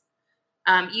office.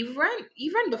 You've run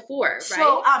before, right?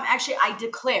 So actually I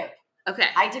declared. Okay.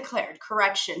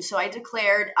 Correction. So I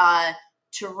declared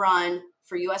to run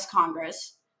for US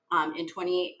Congress in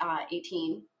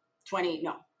 2019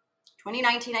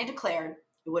 I declared.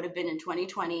 It would have been in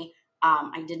 2020.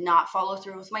 I did not follow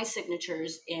through with my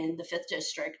signatures in the 5th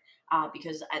district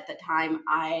because at the time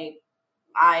I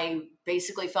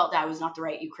basically felt that I was not the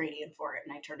right Ukrainian for it,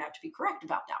 and I turned out to be correct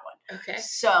about that one. Okay.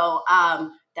 So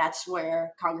that's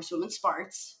where Congresswoman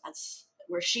Spartz, that's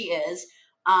where she is.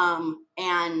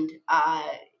 And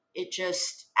it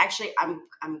just, actually, I'm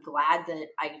glad that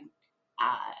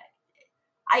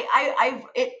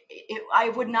I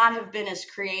would not have been as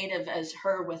creative as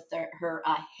her with her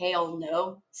hail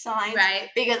no sign, right?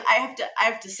 Because I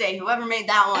have to say, whoever made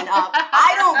that one up,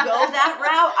 I don't go that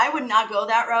route. I would not go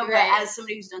that route. Right. But as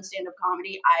somebody who's done stand-up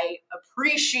comedy, I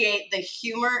appreciate the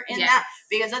humor in that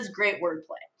because that's great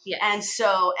wordplay. Yes. And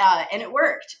so and it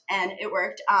worked.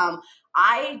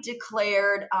 I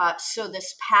declared so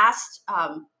this past.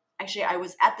 Actually, I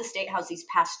was at the State House these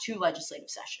past 2 legislative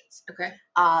sessions. Okay.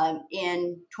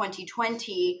 In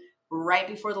 2020, right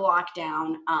before the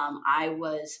lockdown, I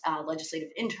was a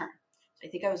legislative intern. So I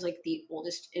think I was like the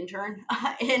oldest intern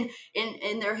in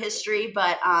their history,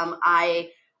 but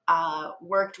I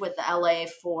worked with the LA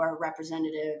for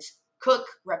Representatives Cook,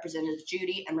 Representative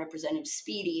Judy, and Representative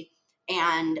Speedy.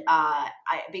 And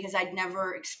because I'd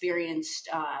never experienced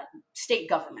state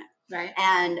government. Right.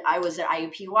 And I was at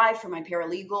IUPUI for my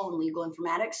paralegal and legal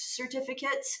informatics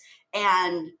certificates,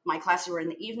 and my classes were in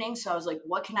the evening. So I was like,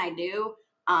 what can I do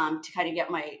to kind of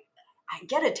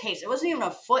get a taste? It wasn't even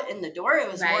a foot in the door.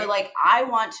 It was more like, I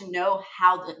want to know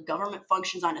how the government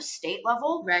functions on a state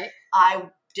level. Right. I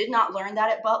did not learn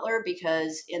that at Butler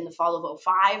because in the fall of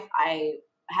 2005,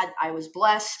 I was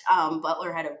blessed.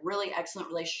 Butler had a really excellent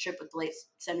relationship with the late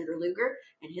Senator Lugar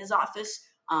in his office.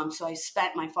 So I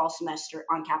spent my fall semester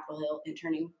on Capitol Hill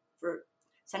interning for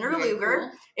Senator Lugar.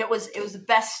 Cool. It was the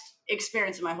best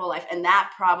experience of my whole life, and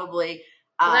that probably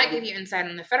that gave you insight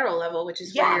on the federal level, which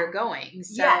is where you're going.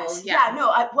 So,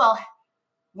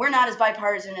 we're not as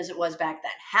bipartisan as it was back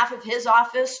then. Half of his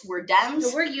office were Dems.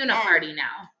 So we're uniparty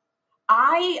now.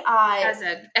 As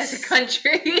a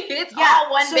country, it's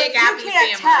all one big happy family.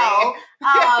 You can't tell.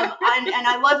 And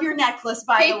I love your necklace,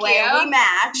 by the way. We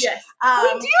match. Yes,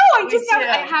 we do.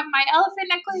 I have my elephant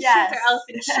necklace. Yes. She's her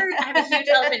elephant shirt. I have a huge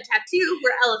elephant tattoo.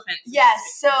 We're elephants. Yes.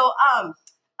 So,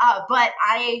 but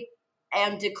I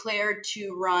am declared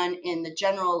to run in the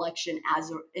general election as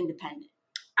an independent.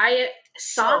 I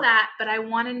saw that, but I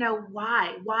want to know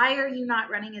why. Why are you not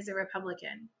running as a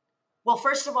Republican? Well,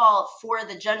 first of all, for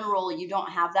the general, you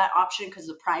don't have that option because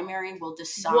the primary will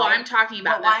decide. Well, I'm talking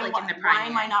about that, in the primary. Why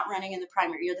am I not running in the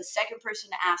primary? You're the second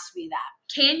person to ask me that.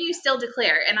 Can you still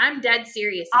declare? And I'm dead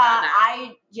serious about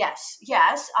that. Yes.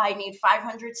 I need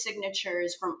 500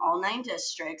 signatures from all 9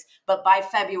 districts, but by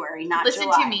February, not July.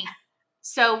 Listen to me.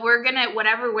 So we're going to,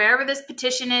 wherever this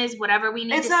petition is, whatever we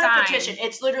need to sign. It's not a petition.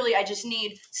 It's literally, I just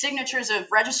need signatures of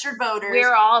registered voters.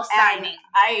 We're all signing.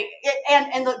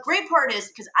 And the great part is,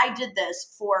 because I did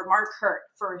this for Mark Hurt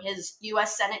for his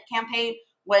U.S. Senate campaign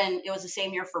when it was the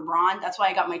same year for Braun. That's why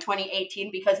I got my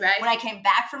 2018, because when I came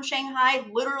back from Shanghai,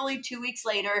 literally 2 weeks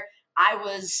later, I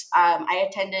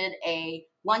attended a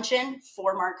luncheon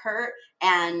for Mark Hurt,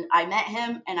 and I met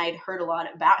him, and I'd heard a lot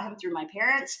about him through my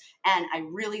parents, and I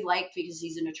really liked, because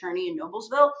he's an attorney in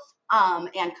Noblesville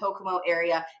and Kokomo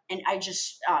area, and I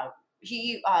just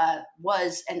he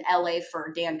was in LA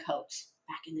for Dan Coates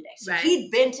back in the day, so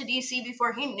he'd been to DC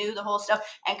before, he knew the whole stuff,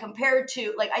 and compared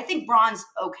to, I think Braun's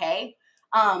okay.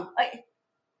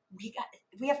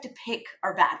 We have to pick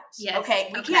our battles. Yes. Okay.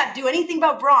 We can't do anything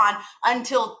about Braun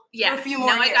until for a few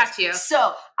more years. I got you.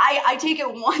 So I take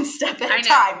it one step at a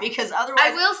time, because otherwise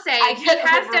I will say he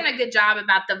has done a good job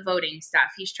about the voting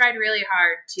stuff. He's tried really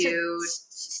hard to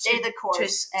stay the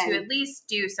course to at least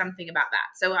do something about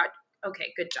that. So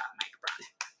okay, good job, Mike Braun.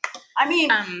 I mean,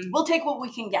 we'll take what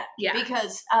we can get. Yeah.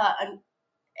 Because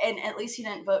and at least he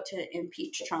didn't vote to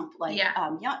impeach Trump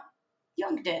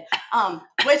Young did,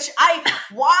 which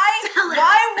why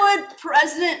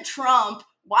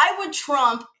would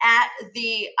Trump at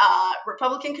the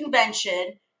Republican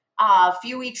convention a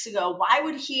few weeks ago, why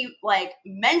would he like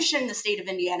mention the state of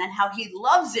Indiana and how he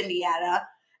loves Indiana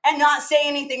and not say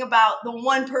anything about the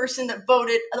one person that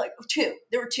voted, like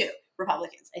there were two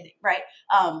Republicans, I think, right?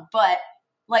 But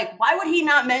like, why would he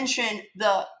not mention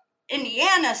the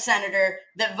Indiana senator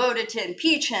that voted to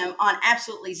impeach him on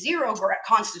absolutely zero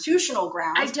constitutional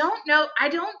grounds? I don't know. I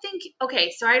don't think,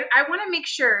 okay, so I want to make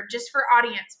sure, just for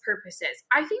audience purposes,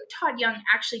 I think Todd Young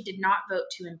actually did not vote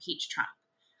to impeach Trump.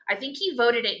 I think he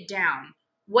voted it down.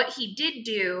 What he did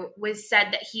do was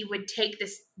said that he would take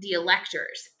the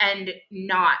electors and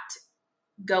not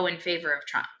go in favor of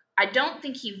Trump. I don't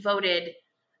think he voted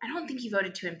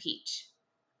to impeach.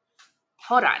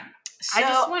 Hold on. So,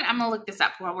 I'm going to look this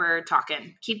up while we're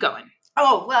talking. Keep going.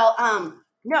 Oh, well,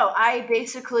 no, I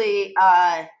basically,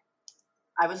 I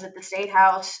was at the State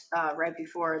House right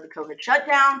before the COVID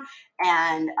shutdown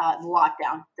and the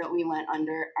lockdown that we went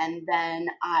under. And then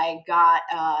I got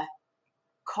a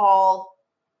call,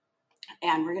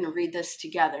 and we're going to read this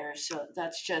together. So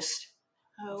that's just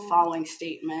the following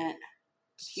statement.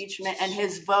 Impeachment and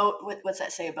his vote. What's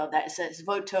that say about that? It says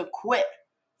vote to acquit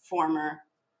former.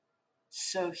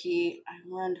 So I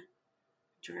learned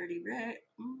majority right.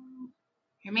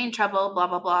 Your main trouble, blah,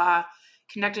 blah, blah.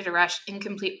 Conducted a rushed,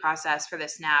 incomplete process for the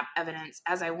snap evidence.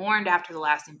 As I warned after the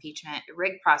last impeachment, the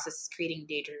rigged process is creating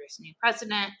a dangerous new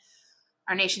precedent.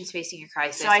 Our nation's facing a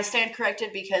crisis. So I stand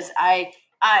corrected because I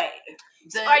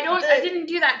didn't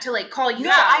do that to like call you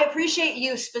out. I appreciate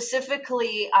you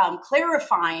specifically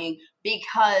clarifying,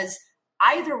 because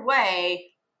either way,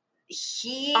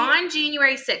 on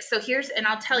January 6th. So and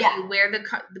I'll tell you where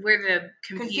the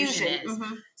confusion is.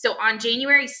 Mm-hmm. So on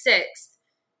January 6th,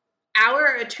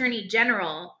 our attorney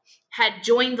general had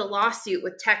joined the lawsuit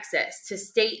with Texas to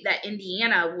state that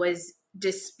Indiana was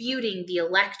disputing the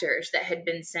electors that had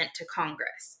been sent to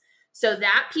Congress. So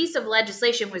that piece of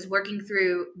legislation was working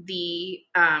through the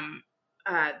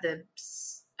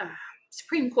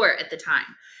Supreme Court at the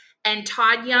time. And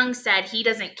Todd Young said he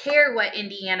doesn't care what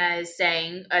Indiana is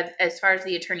saying as far as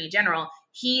the attorney general.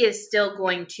 He is still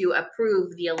going to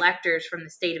approve the electors from the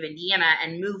state of Indiana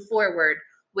and move forward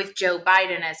with Joe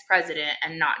Biden as president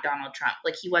and not Donald Trump.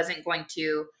 Like, he wasn't going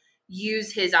to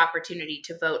use his opportunity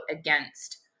to vote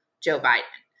against Joe Biden.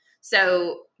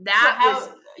 So but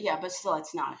still,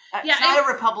 it's not. It's not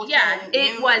a Republican. Yeah,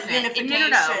 it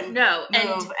wasn't. No.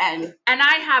 And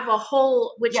I have a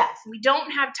whole, which we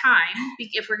don't have time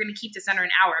if we're going to keep this under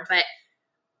an hour. But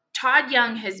Todd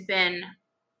Young has been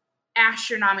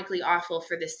astronomically awful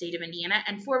for the state of Indiana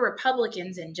and for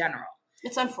Republicans in general.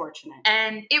 It's unfortunate,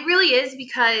 and it really is,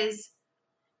 because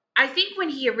I think when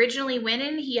he originally went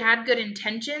in, he had good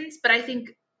intentions, but I think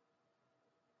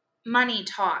money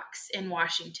talks in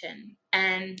Washington,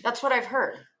 and that's what I've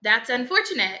heard. That's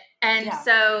unfortunate. And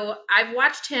so I've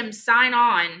watched him sign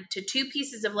on to two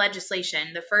pieces of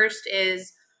legislation. The first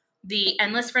is the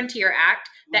Endless Frontier Act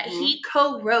that he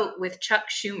co-wrote with Chuck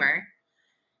Schumer,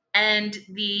 and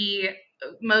the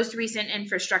most recent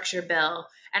infrastructure bill.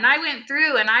 And I went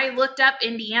through and I looked up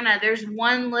Indiana. There's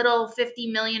one little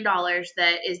 $50 million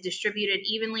that is distributed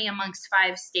evenly amongst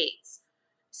 5 states.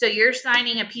 So you're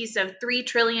signing a piece of $3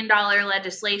 trillion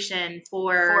legislation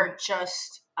for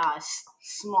just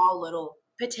small little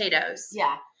potatoes.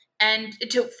 Yeah. And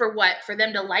for what? For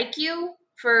them to like you?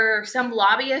 For some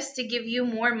lobbyist to give you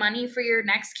more money for your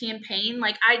next campaign?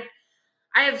 Like,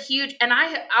 I have huge, and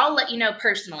I'll let you know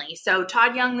personally. So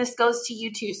Todd Young, this goes to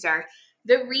you too, sir.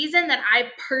 The reason that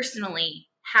I personally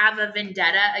have a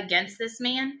vendetta against this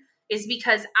man is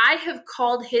because I have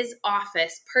called his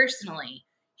office personally,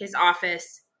 his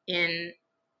office in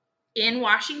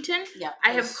Washington. Yeah.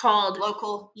 I have called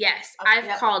local. Yes.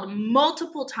 I've called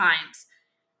multiple times,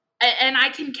 and I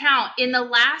can count in the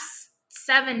last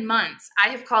 7 months, I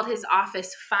have called his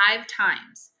office 5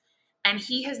 times. And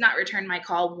he has not returned my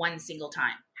call one single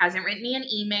time. Hasn't written me an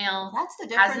email. That's the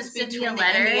difference between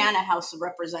the Indiana House of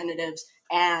Representatives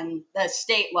and the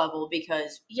state level,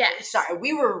 because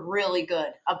we were really good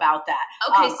about that.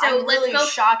 Okay, so I'm really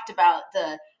shocked about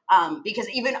the because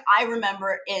even I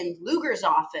remember in Lugar's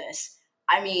office,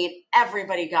 I mean,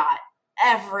 everybody got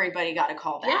a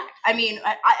call back. Yeah. I mean,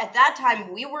 at that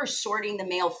time we were sorting the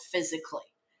mail physically,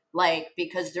 like,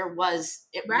 because it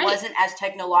wasn't as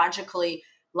technologically.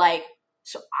 Like,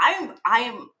 so I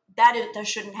am that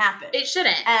shouldn't happen. It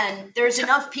shouldn't. And there's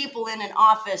enough people in an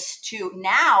office to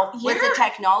now with the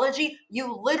technology,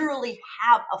 you literally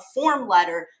have a form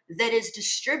letter that is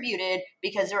distributed,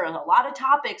 because there are a lot of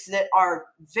topics that are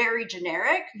very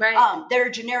generic. Right. They're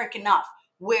generic enough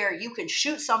where you can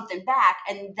shoot something back,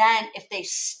 and then if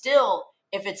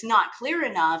it's not clear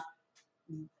enough,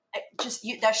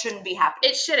 that shouldn't be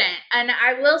happening. It shouldn't. And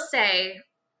I will say,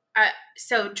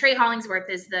 so Trey Hollingsworth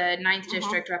is the 9th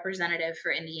District Representative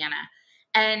for Indiana.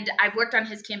 And I've worked on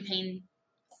his campaign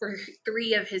for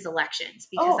 3 of his elections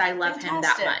because I love him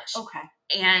that much. Okay.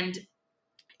 And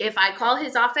if I call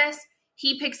his office,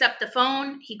 he picks up the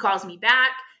phone, he calls me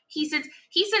back. He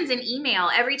sends an email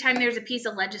every time there's a piece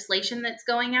of legislation that's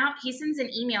going out. He sends an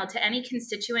email to any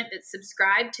constituent that's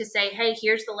subscribed to say, hey,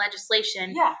 here's the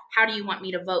legislation. Yeah. How do you want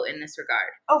me to vote in this regard?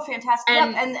 Oh, fantastic.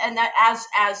 And, and that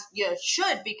as you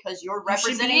should, because you're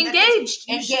representing engaged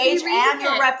and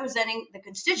you're representing the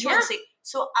constituency. Yeah.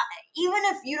 So even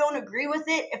if you don't agree with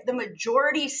it, if the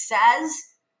majority says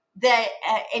that,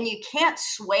 and you can't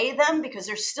sway them, because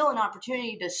there's still an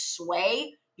opportunity to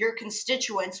sway your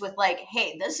constituents with like,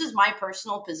 hey, this is my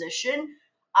personal position.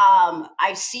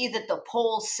 I see that the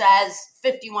poll says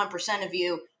 51% of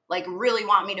you like really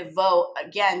want me to vote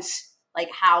against like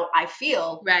how I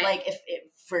feel. Right. Like if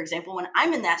for example, when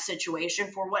I'm in that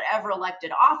situation for whatever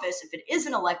elected office, if it is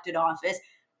an elected office,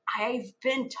 I've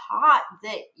been taught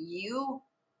that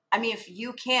if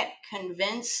you can't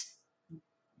convince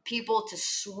people to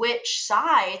switch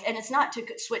sides, and it's not to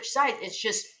switch sides, it's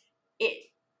just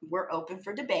we're open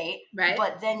for debate, right?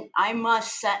 But then I will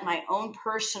set my own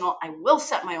personal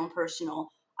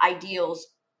ideals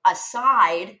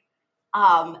aside,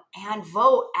 and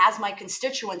vote as my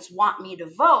constituents want me to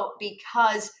vote,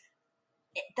 because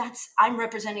I'm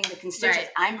representing the constituents.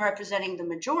 Right. I'm representing the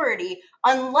majority,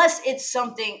 unless it's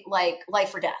something like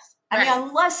life or death. Right. I mean,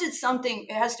 unless it's something,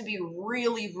 it has to be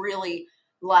really, really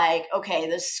like, okay,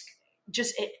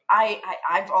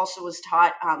 I've also was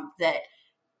taught, that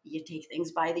you take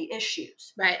things by the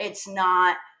issues. Right. It's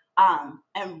not,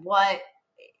 and what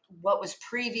was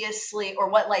previously, or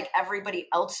what like everybody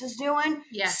else is doing.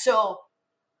 Yeah. So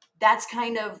that's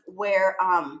kind of where,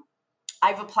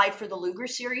 I've applied for the Lugar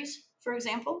series, for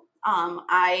example.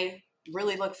 I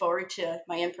really look forward to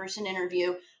my in-person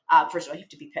interview. First of all, you have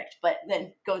to be picked, but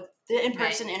then go the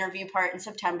in-person interview part in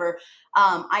September.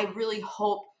 I really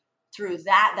hope through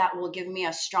that will give me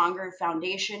a stronger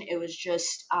foundation. It was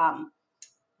just,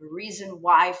 the reason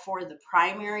why for the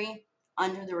primary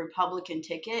under the Republican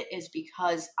ticket is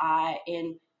because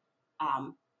in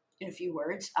a few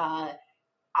words,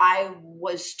 I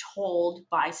was told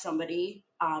by somebody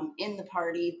in the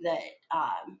party that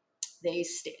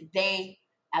they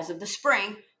as of the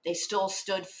spring, they still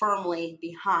stood firmly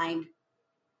behind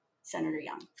Senator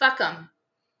Young. Fuck them.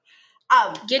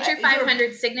 Get your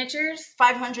 500 signatures.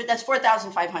 500, that's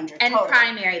 4,500. And total.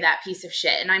 Primary that piece of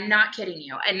shit. And I'm not kidding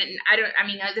you. And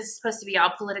this is supposed to be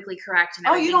all politically correct and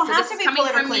everything. You don't have to be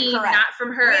politically from me, correct. Not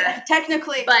from her.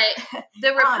 Technically. But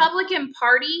the Republican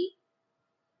Party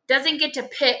doesn't get to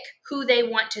pick who they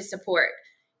want to support.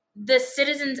 The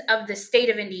citizens of the state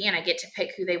of Indiana get to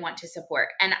pick who they want to support.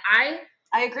 And I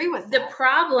agree with that. The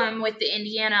problem with the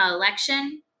Indiana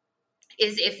election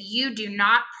is if you do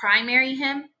not primary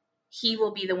him, he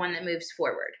will be the one that moves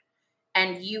forward.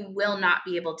 And you will not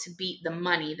be able to beat the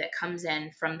money that comes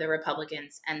in from the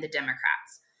Republicans and the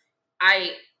Democrats.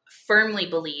 I firmly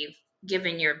believe,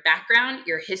 given your background,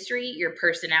 your history, your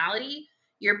personality,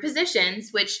 your positions,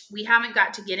 which we haven't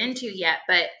got to get into yet,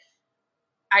 but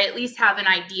I at least have an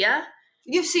idea.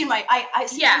 You've seen and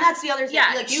that's the other thing.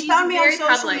 Yeah, like you found me on social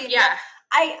public. media. Yeah.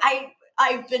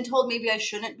 I've been told maybe I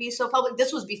shouldn't be so public.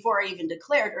 This was before I even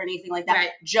declared or anything like that. Right.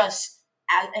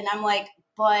 And I'm like,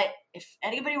 but if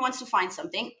anybody wants to find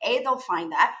something, A, they'll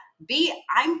find that. B,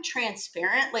 I'm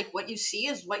transparent. Like what you see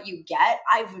is what you get.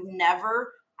 I've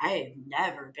never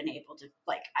been able to,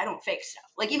 like, I don't fake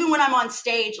stuff. Like even when I'm on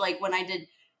stage, like when I did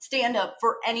stand up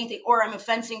for anything, or I'm a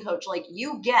fencing coach, like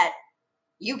you get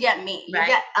me, you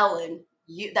get Ellen,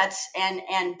 that's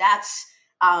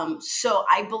so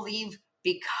I believe,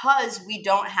 because we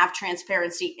don't have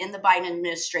transparency in the Biden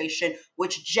administration,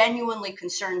 which genuinely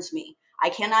concerns me. I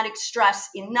cannot stress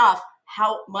enough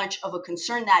how much of a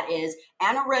concern that is,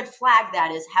 and a red flag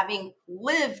that is, having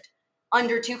lived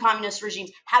under 2 communist regimes,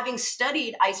 having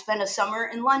studied. I spent a summer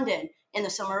in London in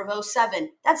the summer of 2007.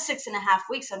 That's 6.5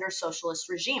 weeks under a socialist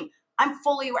regime. I'm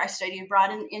fully aware. I studied abroad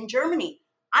in Germany.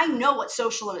 I know what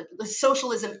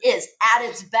socialism is at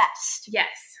its best. Yes.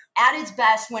 At its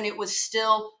best, when it was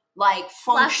still like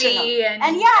functional. Fluffy and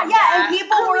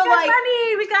people were like,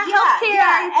 money, we got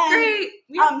healthcare, it's great.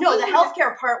 No, the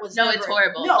healthcare part was it's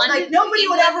horrible. No, like nobody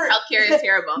would ever. Healthcare is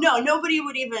terrible. No, nobody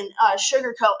would even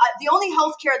sugarcoat. The only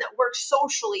healthcare that works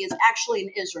socially is actually in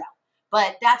Israel.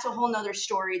 But that's a whole nother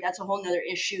story. That's a whole nother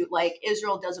issue. Like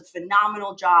Israel does a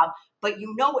phenomenal job, but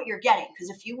you know what you're getting. Because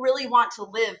if you really want to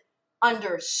live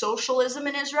under socialism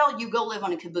in Israel, you go live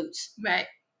on a kibbutz. Right.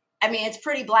 I mean, it's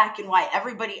pretty black and white.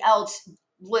 Everybody else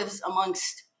lives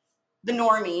amongst the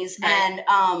normies, right.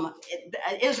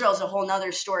 And Israel's a whole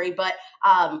nother story. But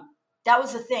that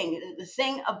was the thing. The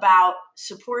thing about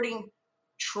supporting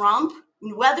Trump,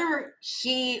 whether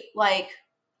he, like,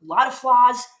 a lot of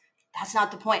flaws, that's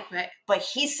not the point. Right. But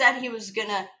he said he was going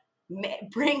to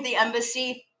bring the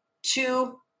embassy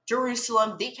to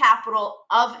Jerusalem, the capital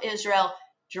of Israel.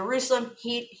 Jerusalem,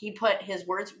 he put his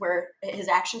words where his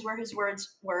actions were, his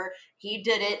words were. He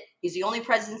did it. He's the only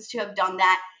president to have done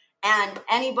that. And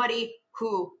anybody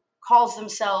who calls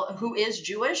themselves, who is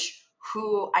Jewish,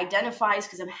 who identifies,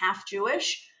 because I'm half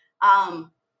Jewish,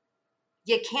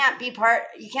 you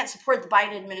can't support the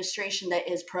Biden administration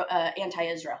that is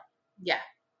anti-Israel. Yeah.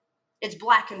 It's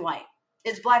black and white.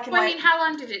 It's black and white. I mean, how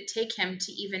long did it take him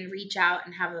to even reach out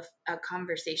and have a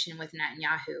conversation with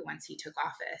Netanyahu once he took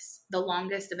office? The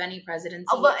longest of any presidency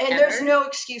and ever? There's no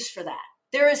excuse for that.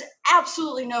 There is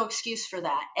absolutely no excuse for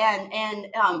that.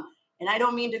 And I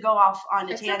don't mean to go off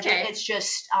on a tangent. Okay. It's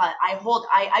just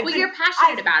you're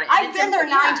passionate about it. I've been there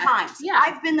 9 times. Yeah.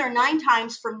 I've been there 9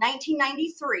 times from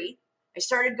 1993. I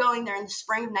started going there in the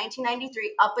spring of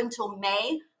 1993 up until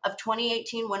May of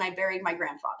 2018 when I buried my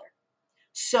grandfather.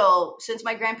 So since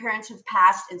my grandparents have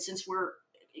passed, and since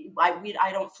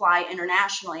I don't fly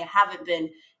internationally, I haven't been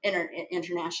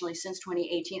internationally since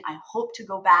 2018. I hope to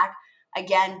go back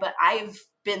again, but I've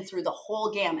been through the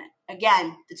whole gamut.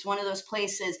 Again, it's one of those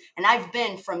places, and I've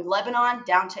been from Lebanon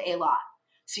down to Eilat.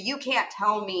 So you can't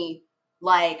tell me,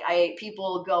 like,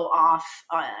 people go off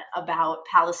about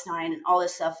Palestine and all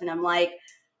this stuff, and I'm like,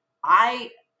 I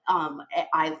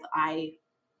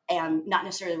am not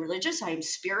necessarily religious. I am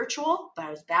spiritual, but I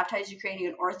was baptized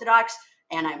Ukrainian Orthodox,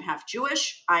 and I'm half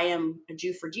Jewish. I am a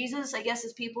Jew for Jesus, I guess,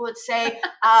 as people would say.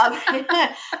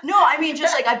 No, I mean,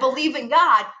 just like, I believe in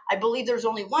God. I believe there's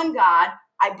only one God.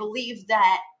 I believe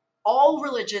that all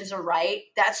religions are right.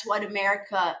 That's what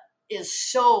America is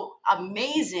so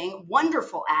amazing,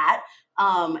 wonderful at,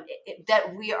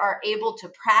 that we are able to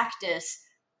practice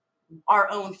our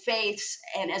own faiths.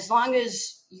 And as long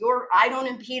as I don't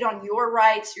impede on your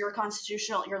rights, your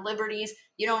constitutional, your liberties,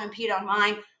 you don't impede on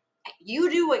mine. You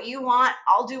do what you want.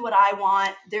 I'll do what I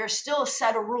want. There's still a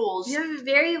set of rules. You have a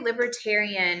very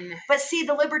libertarian. But see,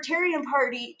 the Libertarian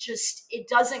Party it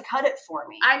doesn't cut it for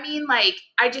me. I mean, like,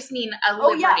 I just mean a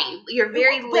liberty. Yeah. You're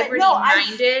very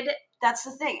liberty-minded. That's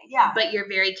the thing, yeah. But you're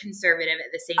very conservative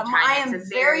at the same time. I am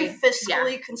very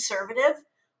fiscally conservative.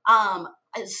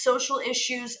 As social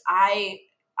issues, I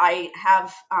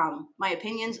have my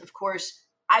opinions. Of course,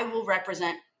 I will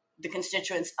represent the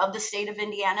constituents of the state of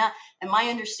Indiana. And my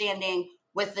understanding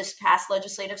with this past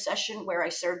legislative session, where I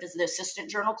served as the assistant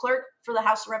journal clerk for the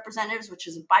House of Representatives, which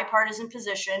is a bipartisan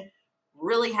position,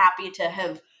 really happy to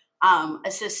have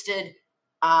assisted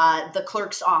the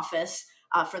clerk's office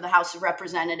for the House of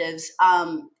Representatives.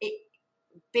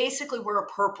 Basically, we're a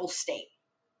purple state.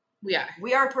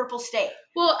 We are a purple state.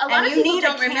 Well, a lot of people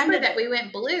don't remember that we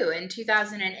went blue in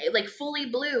 2008, like fully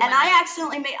blue. And I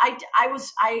accidentally made. I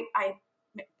was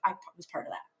part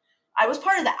of that. I was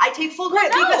part of that. I take full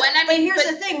credit. But here's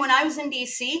the thing: when I was in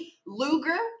D.C.,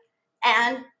 Lugar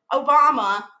and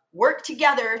Obama worked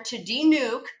together to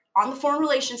denuke on the Foreign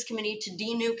Relations Committee to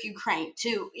denuke Ukraine.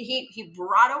 He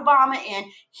brought Obama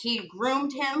in, he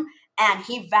groomed him, and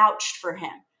he vouched for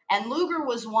him. And Lugar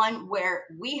was one where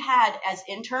we had, as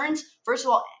interns, first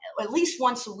of all, at least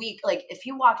once a week, like if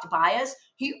he walked by us,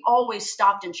 he always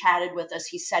stopped and chatted with us.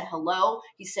 He said hello.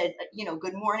 He said,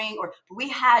 good morning. Or we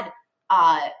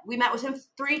met with him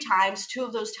 3 times. 2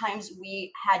 of those times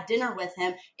we had dinner with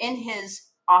him in his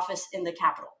office in the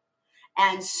Capitol.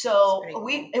 And so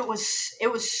it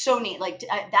was so neat. Like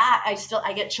that,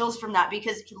 I get chills from that,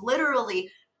 because he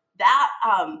literally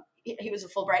he was a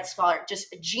Fulbright scholar,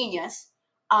 just a genius.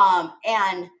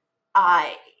 And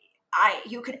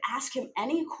you could ask him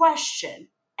any question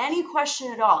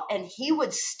at all, and he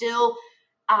would still,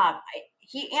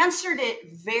 he answered it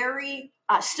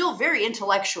still very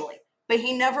intellectually, but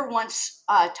he never once,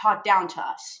 talked down to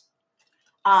us.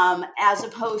 As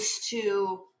opposed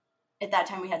to, at that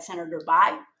time we had Senator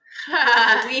Bai.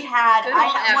 We had,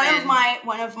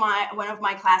 one of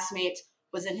my classmates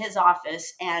was in his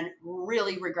office and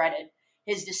really regretted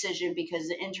his decision because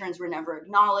the interns were never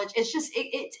acknowledged. It's just,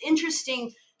 it's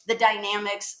interesting, the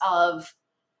dynamics of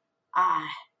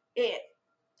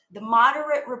the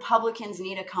moderate Republicans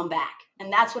need to come back.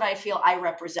 And that's what I feel I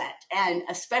represent. And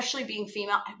especially being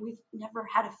female, we've never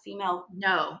had a female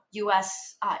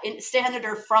U.S.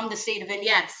 Senator from the state of Indiana.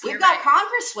 Yes, we've got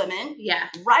congresswomen,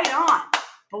 right on.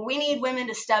 But we need women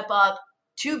to step up,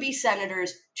 to be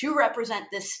senators, to represent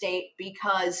this state,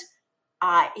 because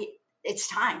it's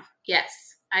time. Yes,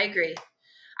 I agree.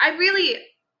 I'm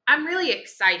really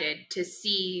excited to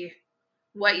see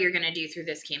what you're going to do through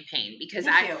this campaign, because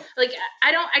I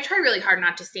try really hard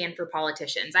not to stand for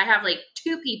politicians. I have like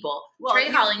two people, Trey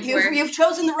Hollingsworth. You've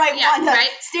chosen the right one to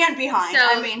stand behind. So,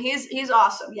 I mean, he's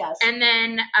awesome. Yes. And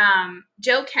then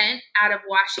Joe Kent out of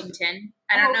Washington.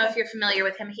 I don't know if you're familiar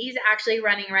with him. He's actually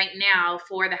running right now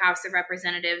for the House of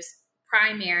Representatives,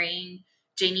 primarying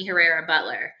Janie Herrera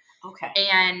Butler. Okay.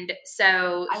 And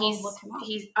so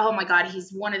he's oh my God,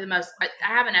 he's one of the most, I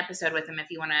have an episode with him if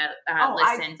you want to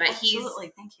listen, but he's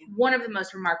one of the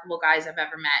most remarkable guys I've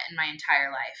ever met in my entire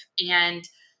life. And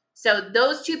so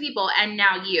those two people, and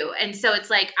now you. And so it's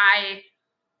like,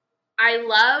 I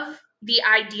love the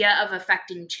idea of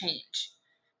affecting change.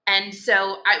 And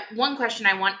so one question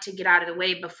I want to get out of the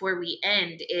way before we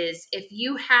end is, if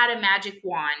you had a magic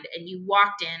wand and you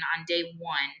walked in on day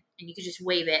one and you could just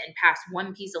wave it and pass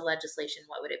one piece of legislation,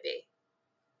 what would it be?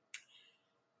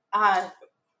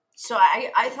 So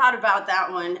I thought about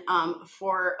that one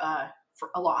for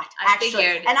a lot, actually.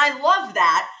 Figured. And I love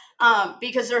that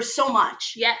because there's so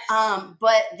much. Yes.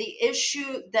 But the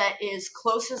issue that is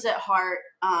closest at heart,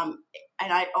 and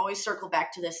I always circle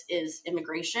back to this, is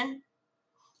immigration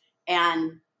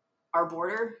and our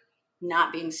border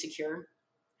not being secure.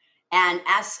 And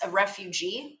as a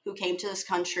refugee who came to this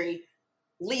country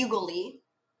legally,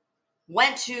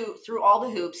 went through all the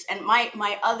hoops, and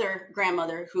my other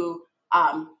grandmother who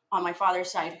on my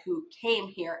father's side, who came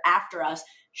here after us,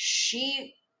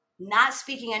 she, not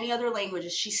speaking any other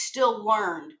languages,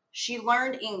 she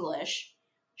learned English.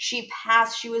 She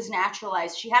passed, she was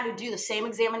naturalized. She had to do the same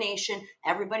examination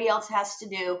everybody else has to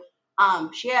do.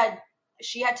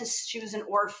 She was an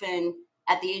orphan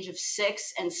at the age of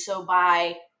 6, and so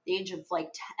by the age of like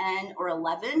 10 or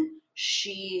 11,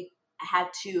 she had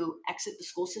to exit the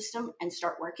school system and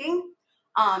start working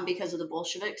because of the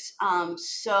Bolsheviks.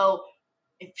 So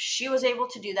if she was able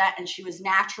to do that, and she was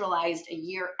naturalized a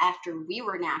year after we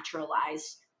were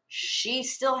naturalized, she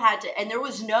still had to, and there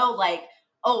was no like,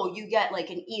 oh, you get like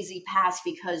an easy pass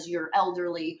because you're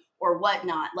elderly or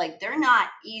whatnot. Like, they're not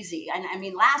easy. And I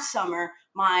mean, last summer,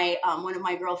 my one of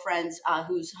my girlfriends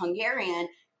who's Hungarian,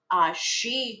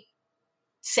 she,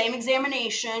 same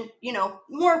examination,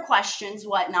 more questions,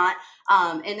 whatnot.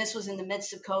 And this was in the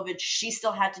midst of COVID. She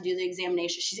still had to do the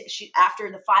examination. She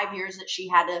after the 5 years that she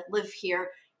had to live here,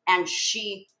 and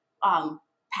she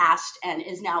passed and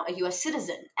is now a U.S.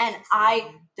 citizen. And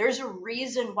there's a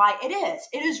reason why it is.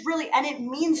 It is really, and it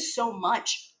means so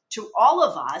much to all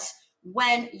of us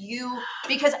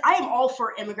because I am all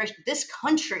for immigration. This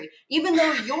country, even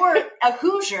though you're a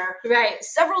Hoosier, right,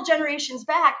 several generations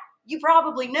back, you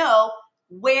probably know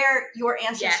where your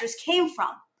ancestors came from.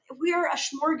 We're a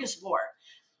smorgasbord,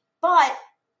 but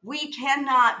we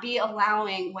cannot be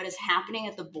allowing what is happening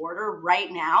at the border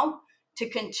right now to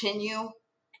continue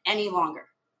any longer.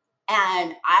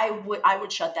 And I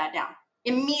would shut that down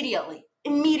immediately,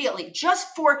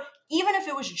 even if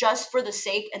it was just for the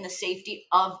sake and the safety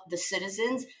of the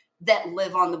citizens that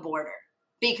live on the border.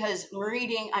 Because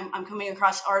I'm coming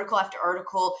across article after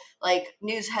article, like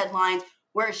news headlines,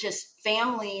 where it's just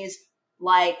families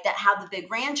like that have the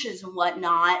big ranches and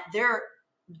whatnot. They're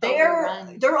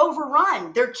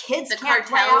overrun. Their kids can't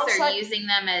play outside. The cartels are using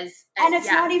them as and it's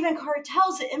not even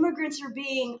cartels. The immigrants are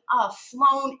being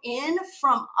flown in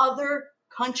from other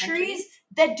countries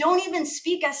that don't even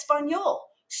speak Espanol.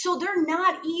 So they're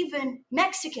not even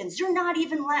Mexicans. They're not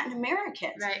even Latin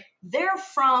Americans. Right. They're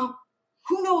from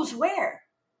who knows where.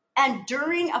 And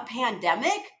during a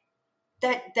pandemic,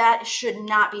 that should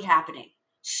not be happening.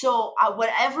 So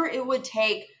whatever it would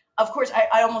take, of course,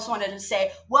 I almost wanted to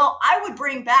say, well, I would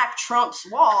bring back Trump's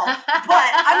wall, but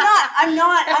I'm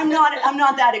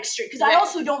not that extreme, because I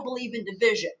also don't believe in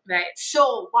division. Right.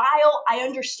 So while I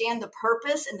understand the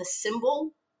purpose and the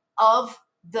symbol of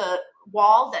the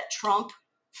wall that Trump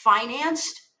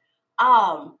financed,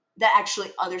 that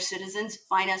actually other citizens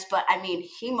financed, but I mean,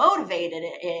 he motivated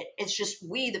it. It's just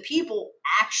we, the people,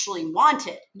 actually want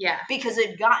it. Yeah. Because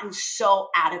it had gotten so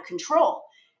out of control.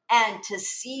 And to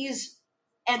seize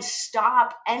and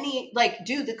stop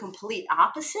do the complete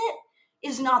opposite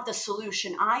is not the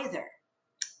solution either.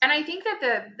 And I think that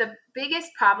the biggest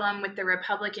problem with the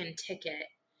Republican ticket,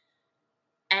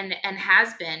 and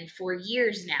has been for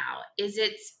years now, is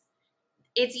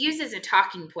it's used as a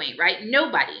talking point, right?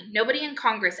 Nobody in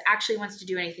Congress actually wants to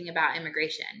do anything about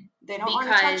immigration. They don't want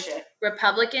to touch it.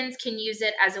 Republicans can use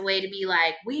it as a way to be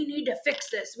like, we need to fix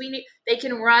this. They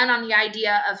can run on the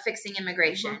idea of fixing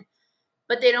immigration, mm-hmm.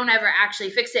 but they don't ever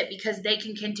actually fix it because they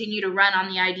can continue to run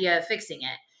on the idea of fixing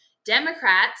it.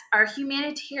 Democrats are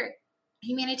humanitarian.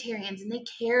 humanitarians and they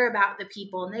care about the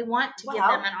people and they want to give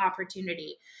them an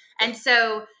opportunity. And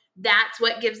so that's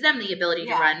what gives them the ability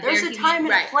to run. There's a time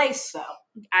and a place, though.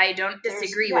 I don't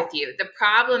disagree with you. The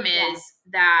problem is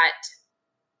that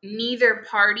neither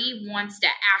party wants to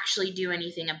actually do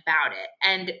anything about it.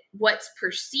 And what's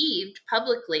perceived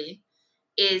publicly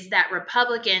is that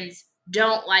Republicans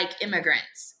don't like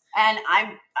immigrants. And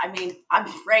I'm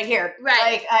right here. Right.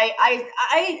 Like I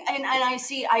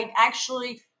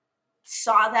actually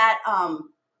saw that,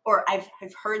 or I've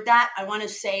heard that. I want to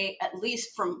say, at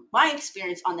least from my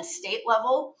experience on the state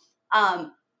level,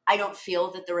 I don't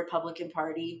feel that the Republican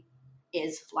Party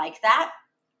is like that.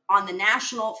 On the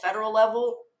national, federal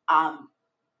level,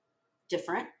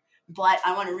 different. But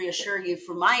I want to reassure you,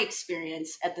 from my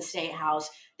experience at the State House,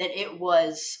 that it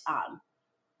was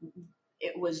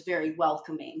very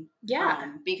welcoming.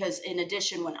 Yeah. Because in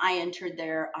addition, when I entered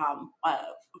there,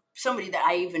 somebody that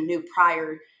I even knew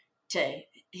prior to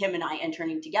him and I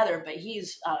interning together, but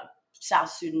he's South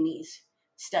Sudanese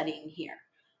studying here.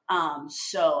 And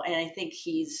I think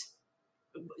he's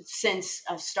since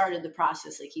started the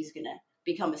process, like he's going to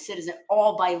become a citizen,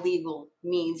 all by legal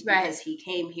means, because he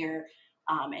came here.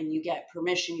 And you get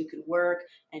permission, you can work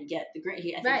and get the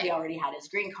green. I think he already had his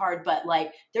green card, but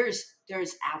like there's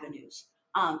avenues.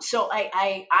 So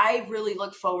I really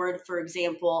look forward, for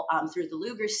example, through the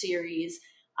Lugar series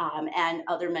and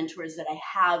other mentors that I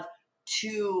have,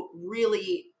 to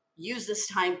really use this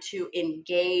time to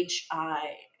engage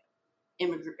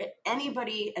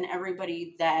anybody and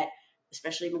everybody that,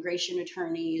 especially immigration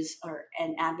attorneys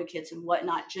and advocates and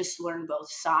whatnot, just learn both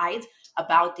sides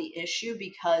about the issue,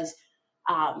 because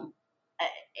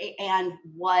and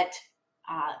what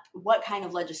kind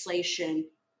of legislation.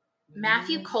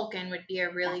 Matthew Culkin would be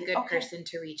a really good person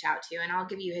to reach out to, and I'll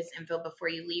give you his info before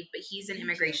you leave, but he's an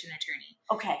immigration attorney.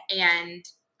 Okay. And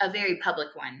a very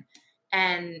public one.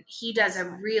 And he does a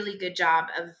really good job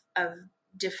of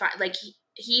like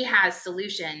he has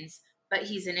solutions, but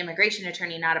he's an immigration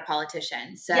attorney, not a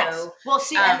politician. So yes. Well,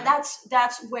 see, and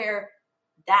that's where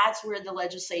the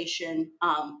legislation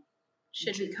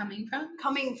should be coming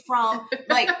from.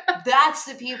 Like, that's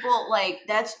the people, like,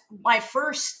 that's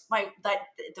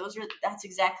that's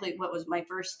exactly what was my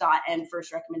first thought and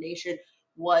first recommendation,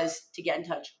 was to get in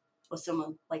touch with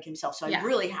someone like himself. So I'm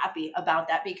really happy about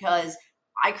that, because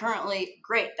I currently,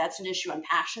 that's an issue I'm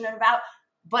passionate about.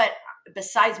 But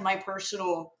besides my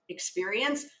personal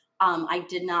experience, I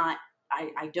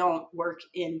don't work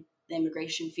in the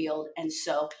immigration field. And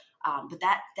so, but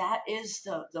that is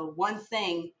the one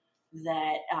thing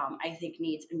that I think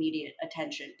needs immediate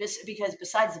attention, because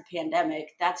besides the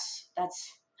pandemic, that's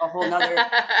a whole nother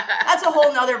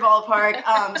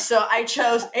ballpark. So I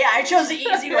chose the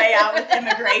easy way out with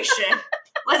immigration.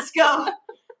 Let's go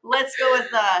with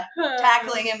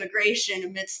tackling immigration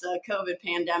amidst the COVID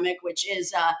pandemic, which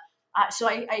is so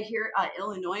I hear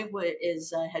Illinois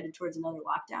is headed towards another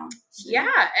lockdown soon.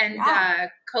 And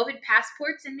COVID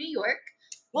passports in New York.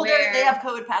 Well, they have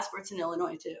COVID passports in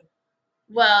Illinois too.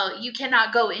 Well, you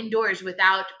cannot go indoors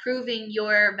without proving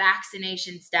your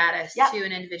vaccination status to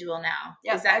an individual now.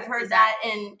 Yeah, I've heard that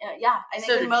in I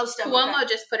think in most of Cuomo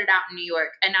just put it out in New York,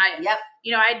 and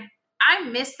I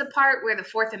missed the part where the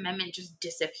Fourth Amendment just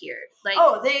disappeared. Like,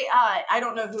 I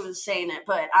don't know who was saying it,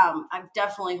 but I've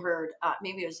definitely heard.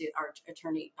 Maybe it was our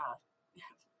attorney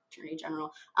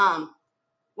general.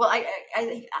 Well, I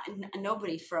think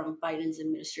nobody from Biden's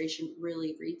administration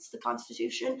really reads the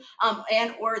Constitution,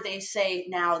 or they say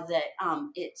now that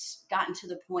it's gotten to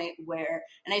the point where,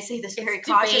 and I say this very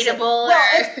cautiously. Debatable.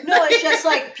 It's just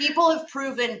like people have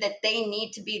proven that they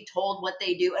need to be told what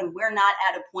they do, and we're not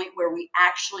at a point where we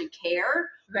actually care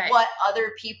what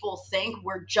other people think.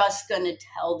 We're just going to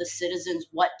tell the citizens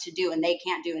what to do, and they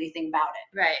can't do anything about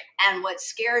it. Right. And what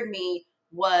scared me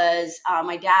was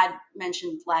my dad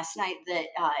mentioned last night that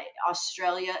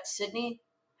Australia, Sydney,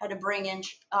 had to bring in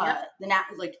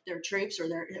their troops or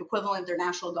their equivalent of their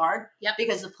National Guard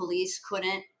because the police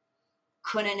couldn't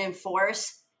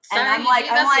enforce. Sorry, and I'm like,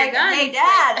 hey,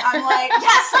 Dad, I'm like,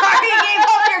 sorry, you gave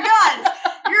up your guns.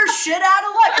 You're shit out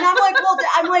of luck. And I'm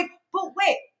like, but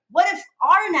wait, what if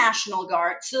our National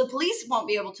Guard? So the police won't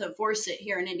be able to enforce it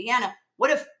here in Indiana.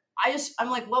 What if? I'm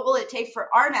like, what will it take for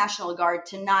our National Guard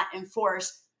to not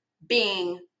enforce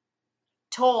being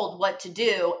told what to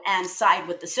do and side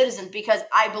with the citizens? Because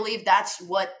I believe that's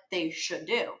what they should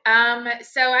do.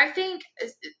 So I think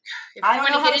if I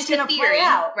don't know how it's going to play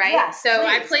out, right? Yeah, so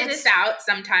I play this out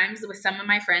sometimes with some of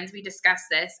my friends. We discuss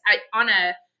this on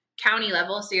a county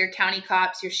level. So your county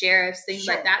cops, your sheriffs, things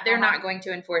like that. They're not going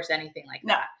to enforce anything like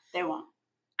that. They won't.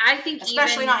 I think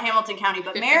especially not Hamilton County,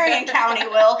 but Marion County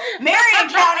will. Marion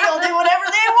County will do whatever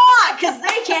they want because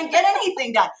they can't get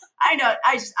anything done. I know.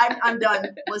 I'm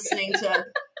done listening to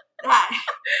that.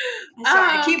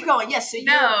 Sorry, keep going. Yes.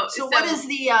 So what is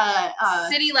the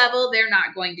city level? They're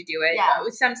not going to do it. Yeah.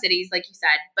 With some cities, like you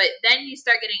said, but then you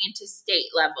start getting into state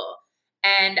level,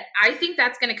 and I think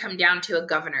that's going to come down to a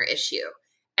governor issue.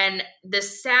 And the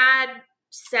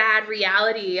sad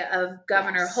reality of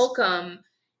Governor Holcomb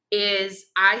is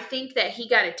I think that he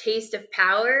got a taste of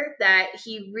power that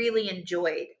he really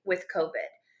enjoyed with COVID.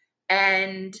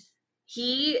 And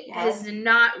he has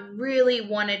not really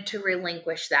wanted to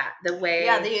relinquish that the way.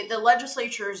 Yeah, the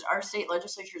legislatures, our state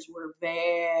legislatures were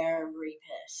very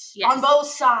pissed on both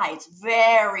sides.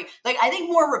 Very. Like, I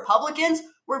think more Republicans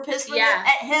were pissed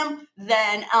at him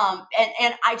than,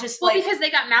 and I just because they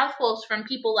got mouthfuls from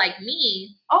people like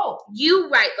me. Oh. You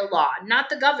write the law, not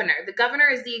the governor. The governor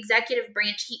is the executive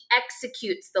branch. He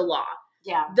executes the law.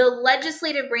 Yeah. The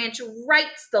legislative branch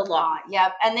writes the law.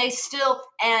 Yep. And they still,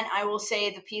 and I will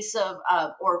say the piece of,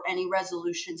 or any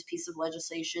resolutions, piece of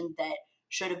legislation that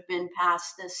should have been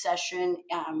passed this session,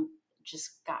 just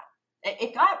got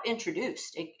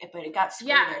introduced, but it got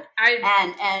skirted.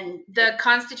 Yeah. And the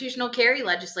constitutional carry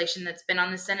legislation that's been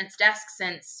on the Senate's desk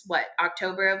since,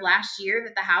 October of last year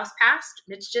that the House passed,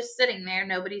 it's just sitting there.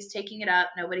 Nobody's taking it up.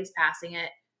 Nobody's passing it.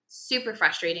 Super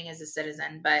frustrating as a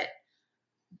citizen, but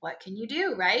what can you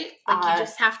do, right? Like, you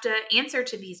just have to answer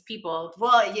to these people.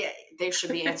 Well, yeah, they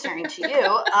should be answering to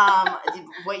you.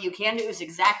 What you can do is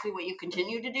exactly what you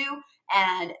continue to do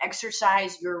and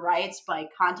exercise your rights by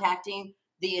contacting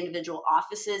the individual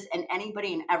offices and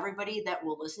anybody and everybody that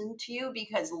will listen to you.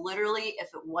 Because literally, if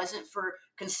it wasn't for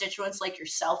constituents like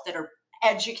yourself that are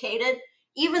educated,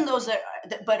 even those that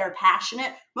are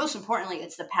passionate, most importantly,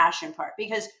 it's the passion part.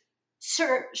 Because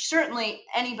certainly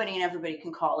anybody and everybody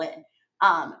can call in.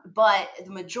 But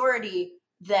the majority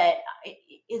that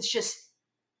it's just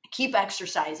keep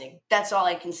exercising. That's all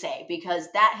I can say,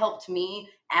 because that helped me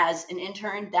as an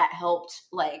intern. That helped,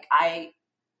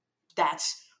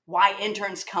 that's why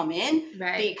interns come in,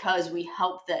 right? Because we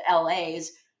help the LAs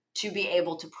to be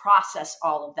able to process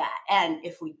all of that. And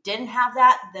if we didn't have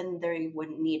that, then they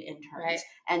wouldn't need interns. Right.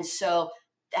 And so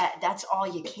that's all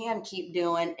you can keep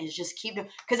doing is just keep doing.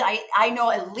 Because I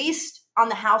know at least on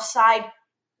the House side,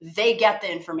 they get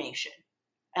the information.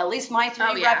 At least my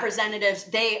three representatives,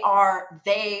 they are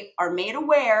made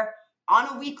aware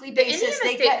on a weekly basis.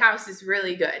 The Indiana State House is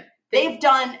really good. They've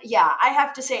done, I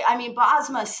have to say, I mean,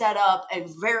 Bosma set up a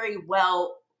very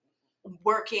well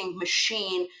working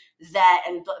machine that,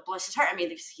 and bless his heart, I mean,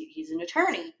 he's an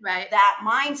attorney. Right. That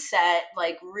mindset,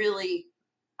 really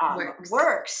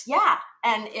works. Yeah.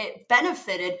 And it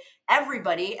benefited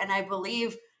everybody. And I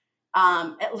believe,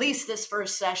 at least this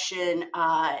first session,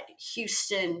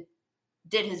 Houston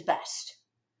did his best.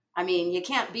 I mean, you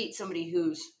can't beat somebody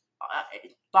who's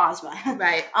Bosma.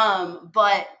 Right.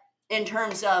 But in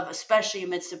terms of, especially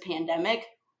amidst a pandemic,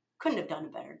 couldn't have done a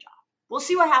better job. We'll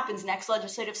see what happens next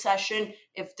legislative session.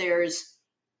 If there's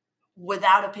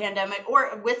without a pandemic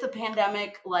or with a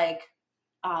pandemic, I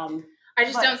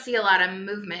just don't see a lot of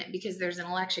movement because there's an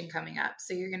election coming up.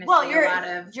 So you're going to see a lot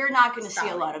of... You're not going to see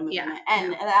a lot of movement.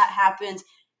 And that happens.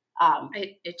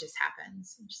 It just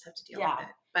happens. You just have to deal with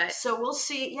it. But so we'll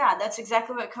see. Yeah, that's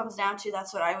exactly what it comes down to.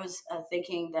 That's what I was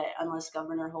thinking, that unless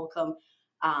Governor Holcomb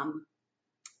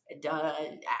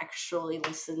actually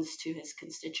listens to his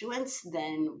constituents,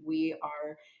 then we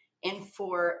are in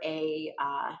for a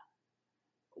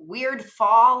weird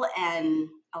fall and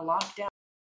a lockdown.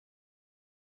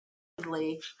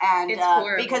 And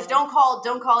because don't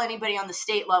call anybody on the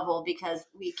state level, because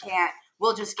we can't.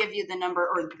 We'll just give you the number,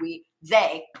 or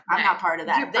I'm not part of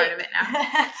that. You're part of it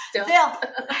now. Still.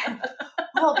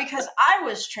 Well, because I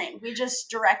was trained. We just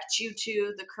direct you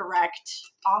to the correct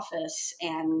office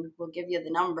and we'll give you the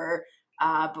number.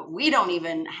 But we don't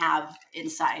even have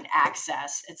inside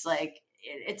access. It's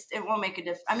it won't make a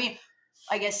difference. I mean,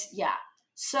 I guess, yeah.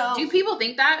 So do people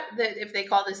think that if they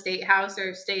call the state house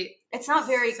or state, it's not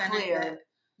very Senate clear.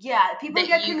 People that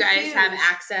get you confused. Guys have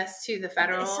access to the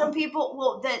federal. Some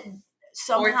people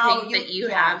somehow or think that you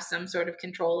have some sort of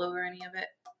control over any of it.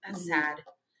 That's sad.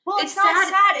 Well, it's not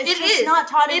sad. It's just not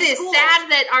taught in schools. It is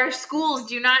sad that our schools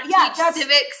do not teach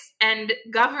civics and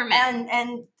government.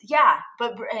 And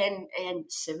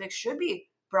civics should be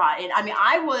brought in. I mean,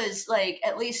 I was like,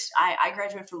 at least I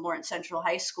graduated from Lawrence Central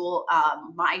High School.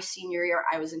 My senior year,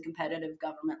 I was in competitive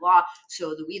government law.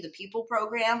 So the We the People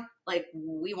program, like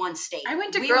we won state. I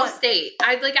went to Girls State.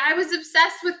 I was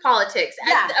obsessed with politics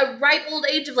at a ripe old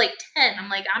age of like 10. I'm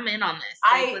like, I'm in on this.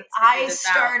 Like, I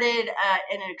started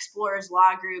in an Explorers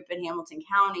Law group in Hamilton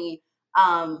County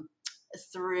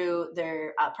through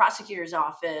their prosecutor's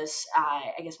office.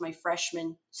 I guess my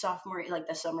sophomore, like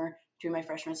the summer between my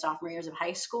freshman and sophomore years of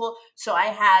high school. So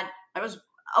I was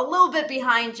a little bit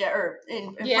behind you or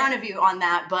in front of you on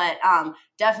that, but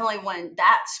definitely when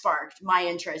that sparked my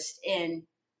interest in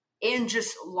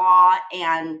just law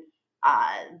and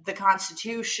the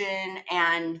Constitution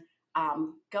and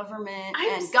government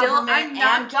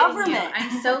and government.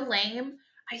 I'm so lame.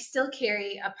 I still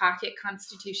carry a pocket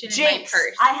Constitution in my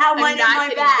purse. I have one in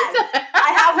my bag.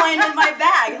 I have one in my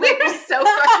bag. We're so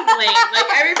fucking lame. Like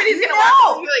everybody's gonna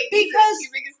watch this like, because the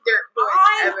biggest dirt boys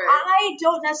ever. I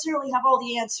don't necessarily have all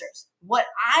the answers. What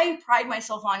I pride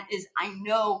myself on is I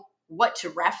know what to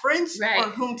reference or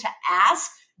whom to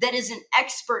ask that is an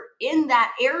expert in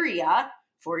that area.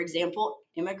 For example,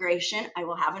 immigration. I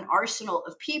will have an arsenal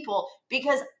of people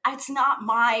because it's not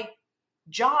my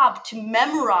job to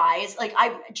memorize. Like,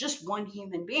 I'm just one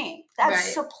human being.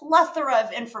 That's a plethora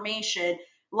of information.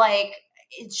 Like,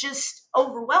 it's just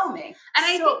overwhelming. And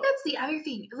I think that's the other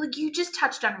thing. Like, you just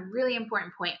touched on a really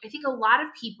important point. I think a lot of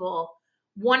people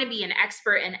want to be an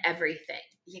expert in everything.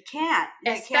 You can't.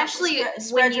 Especially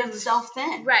spread yourself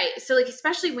thin. Right. So, like,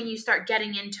 especially when you start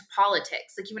getting into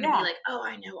politics. Like, you want to be like, oh,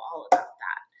 I know all about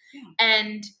that. Yeah.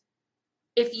 And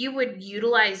if you would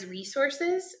utilize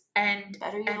resources and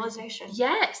better utilization.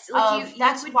 Yes. Like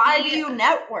that's why do you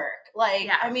network? Like,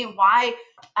 I mean, why,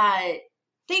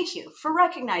 thank you for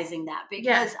recognizing that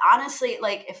because honestly,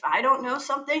 like if I don't know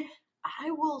something,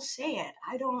 I will say it.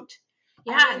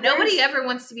 Nobody ever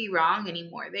wants to be wrong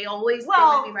anymore. They always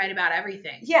want to be right about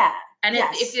everything. Yeah. And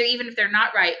if they're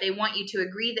not right, they want you to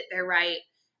agree that they're right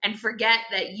and forget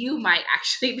that you might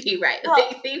actually be right.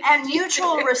 Well, and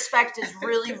mutual respect is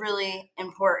really, really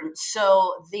important.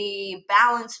 So the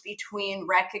balance between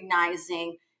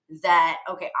recognizing that,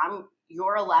 okay,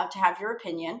 you're allowed to have your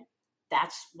opinion.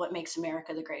 That's what makes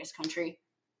America the greatest country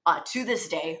to this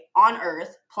day on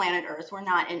Earth, planet Earth. We're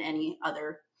not in any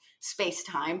other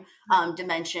space-time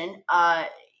dimension.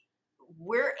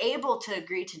 We're able to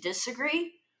agree to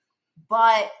disagree,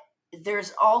 but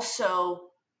there's also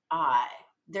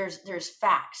there's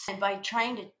facts. And by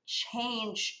trying to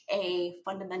change a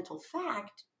fundamental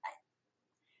fact,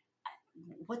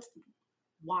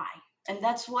 why? And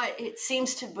that's what it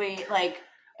seems to be like.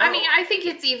 I mean, I think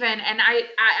it's even, and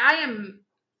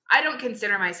I don't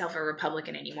consider myself a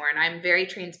Republican anymore. And I'm very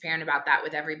transparent about that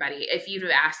with everybody. If you'd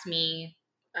have asked me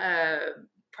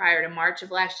prior to March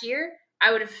of last year,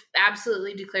 I would have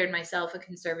absolutely declared myself a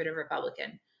conservative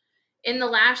Republican. In the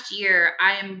last year,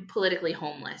 I am politically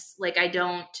homeless. Like I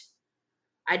don't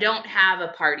have a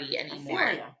party anymore.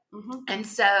 I feel you. Mm-hmm. And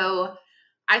so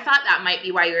I thought that might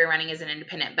be why you were running as an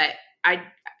independent, but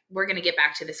we're going to get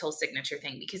back to this whole signature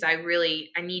thing because I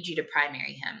need you to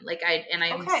primary him. Like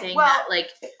I'm saying that like,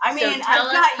 I mean, so tell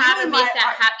us how to make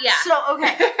that happen. Yeah. So,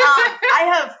 okay.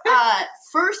 I have,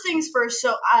 first things first.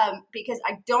 So, because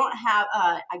I don't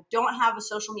have a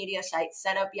social media site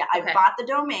set up yet. I've bought the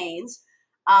domains.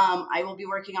 I will be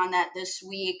working on that this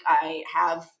week. I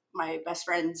have my best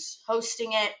friends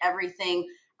hosting it. Everything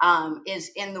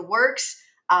is in the works.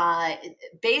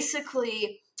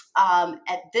 Basically,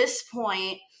 at this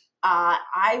point,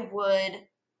 I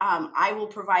will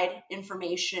provide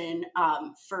information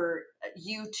for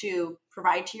you to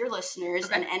provide to your listeners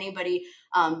and anybody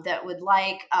that would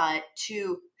like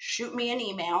to shoot me an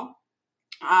email.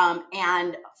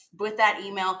 And with that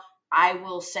email, I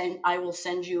will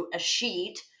send you a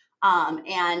sheet.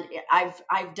 And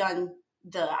I've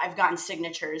gotten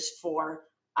signatures for,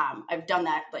 I've done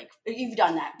that, like you've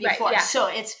done that before. Right, yeah. So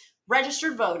it's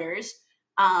registered voters.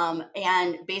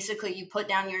 And basically you put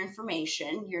down your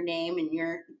information, your name and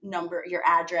your number, your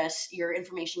address, your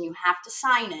information. You have to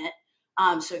sign it.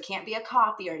 So it can't be a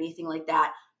copy or anything like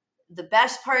that. The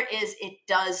best part is it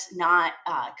does not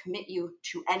commit you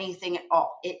to anything at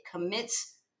all.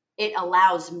 It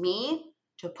allows me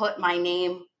to put my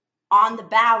name on the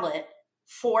ballot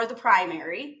for the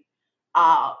primary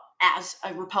as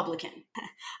a Republican.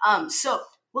 So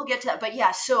we'll get to that. But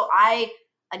yeah, so I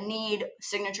need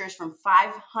signatures from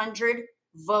 500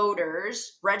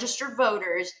 voters, registered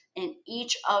voters in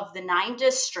each of the 9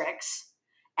 districts.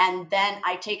 And then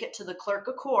I take it to the clerk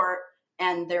of court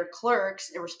and their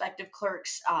respective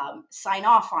clerks, sign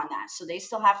off on that. So they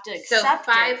still have to accept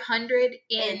 500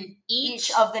 in each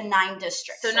of the 9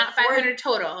 districts. So not 500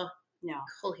 total. No.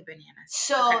 Holy bananas.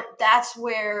 So that's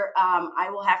where I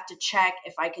will have to check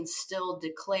if I can still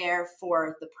declare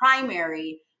for the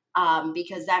primary,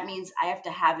 because that means I have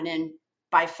to have it in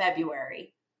by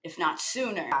February, if not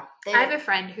sooner. I have a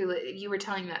friend who, you were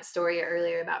telling that story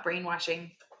earlier about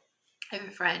brainwashing. I have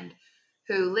a friend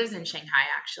who lives in Shanghai,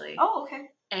 actually. Oh, okay.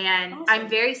 And awesome. I'm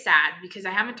very sad because I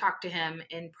haven't talked to him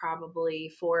in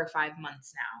probably 4 or 5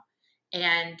 months now.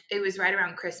 And it was right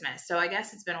around Christmas. So I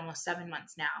guess it's been almost 7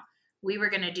 months now. We were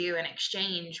going to do an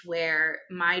exchange where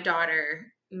my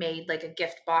daughter made like a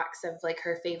gift box of like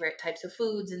her favorite types of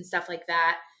foods and stuff like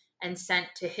that and sent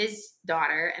to his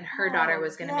daughter, and her daughter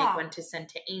was going to make one to send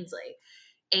to Ainsley.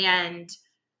 And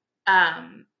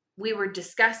we were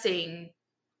discussing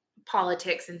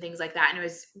politics and things like that, and it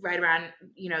was right around,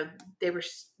 the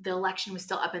election was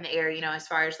still up in the air, as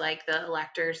far as like the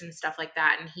electors and stuff like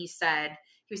that. And he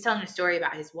was telling a story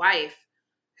about his wife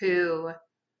who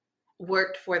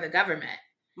worked for the government,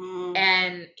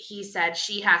 and he said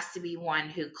she has to be one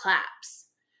who claps,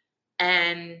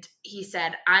 and he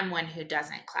said, I'm one who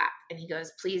doesn't clap. And he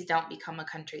goes, please don't become a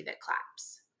country that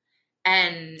claps.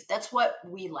 And that's what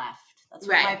we left. That's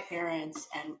what my parents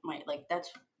and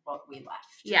that's what we left.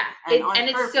 Yeah. And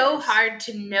it's so hard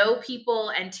to know people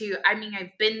and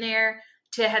I've been there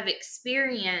to have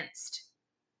experienced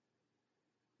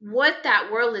what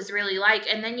that world is really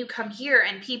like. And then you come here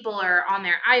and people are on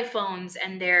their iPhones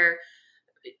and their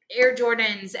Air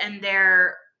Jordans and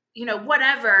their,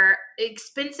 whatever,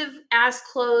 expensive ass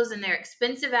clothes and their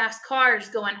expensive ass cars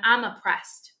going, I'm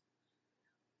oppressed.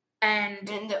 And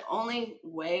the only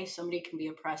way somebody can be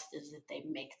oppressed is that they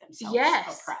make themselves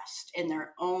oppressed in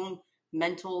their own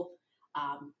mental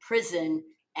prison.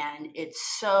 And it's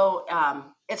so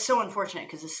unfortunate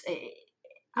because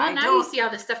now you see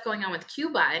all this stuff going on with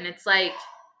Cuba, and it's like,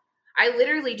 I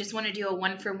literally just want to do a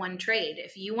 1-for-1 trade.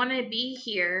 If you want to be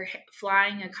here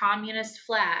flying a communist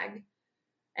flag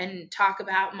and talk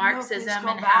about Marxism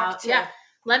and how,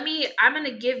 I'm going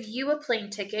to give you a plane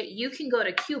ticket. You can go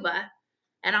to Cuba,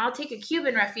 and I'll take a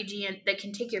Cuban refugee that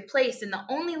can take your place. And the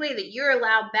only way that you're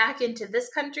allowed back into this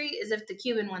country is if the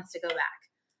Cuban wants to go back.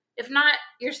 If not,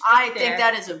 you're stuck there. I think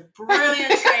that is a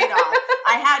brilliant trade-off.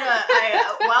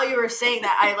 While you were saying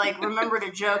that, I remembered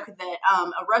a joke that,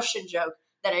 a Russian joke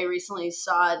that I recently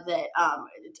saw that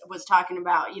was talking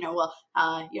about,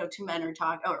 two men are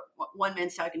talking, or one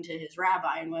man's talking to his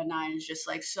rabbi and whatnot, and it's just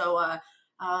like, so,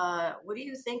 what do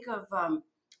you think of,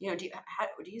 do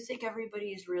you think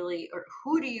everybody's really, or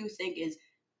who do you think is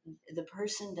the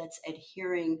person that's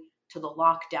adhering to the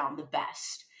lockdown the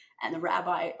best? And the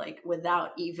rabbi,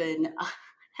 without even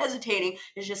hesitating,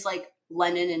 is just like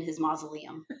Lenin in his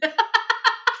mausoleum.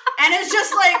 And it's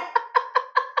just like,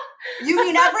 you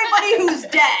mean everybody who's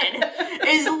dead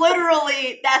is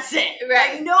literally, that's it.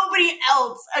 Right. Like, nobody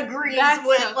else agrees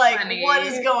with so funny. What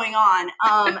is going on.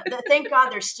 Thank God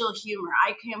there's still humor.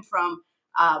 I came from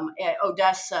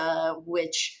Odessa,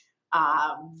 which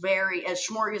a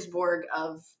smorgasbord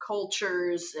of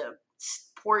cultures,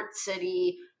 port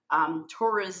city,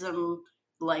 tourism,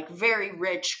 very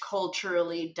rich,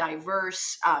 culturally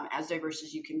diverse, as diverse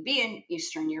as you can be in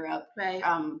Eastern Europe. Right.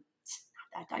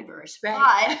 That diverse,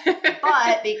 right.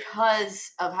 but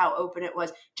because of how open it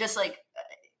was, just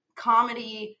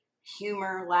comedy,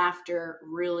 humor, laughter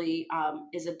really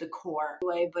is at the core.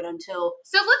 But until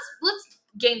let's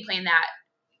game plan that,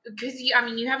 because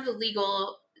you have the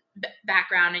legal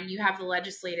background and you have the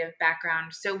legislative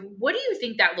background. So what do you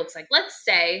think that looks like? Let's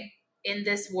say in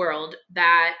this world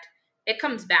that it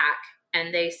comes back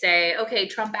and they say, okay,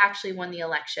 Trump actually won the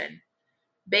election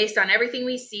based on everything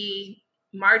we see.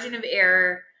 Margin of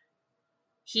error,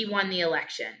 he won the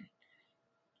election.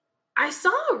 I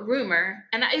saw a rumor,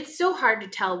 and it's so hard to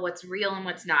tell what's real and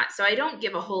what's not, so I don't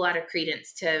give a whole lot of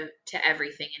credence to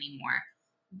everything anymore.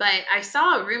 But I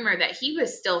saw a rumor that he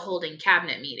was still holding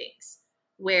cabinet meetings,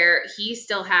 where he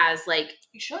still has,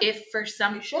 if for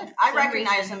some reason, I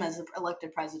recognize him as an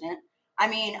elected president.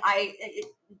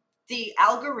 The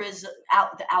algorithms,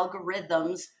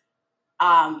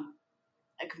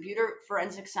 computer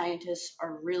forensic scientists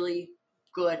are really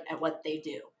good at what they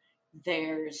do.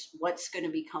 There's what's going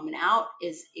to be coming out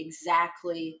is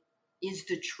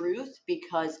the truth,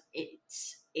 because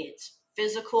it's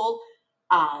physical.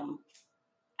 How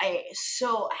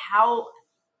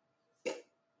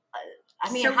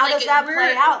does that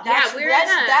play out?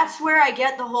 That's where I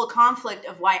get the whole conflict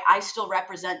of why I still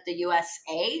represent the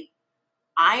USA.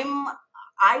 I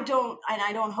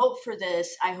don't hope for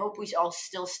this. I hope we all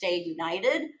still stay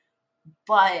united.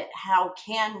 but how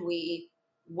can we,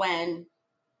 when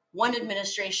one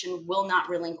administration will not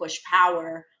relinquish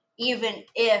power, even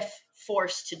if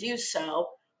forced to do so,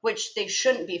 which they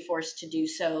shouldn't be forced to do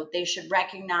so. They should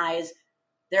recognize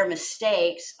their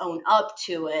mistakes, own up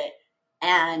to it,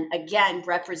 and again,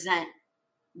 represent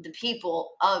the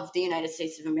people of the United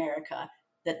States of America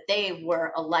that they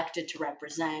were elected to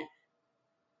represent.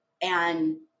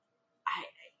 And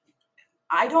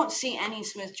I don't see any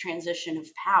smooth transition of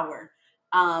power.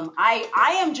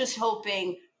 I am just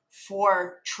hoping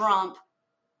for Trump.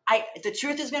 The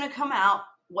truth is going to come out.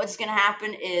 What's going to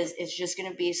happen is it's just going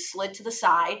to be slid to the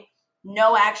side.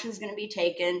 No action is going to be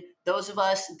taken. Those of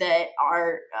us that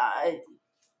are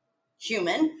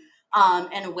human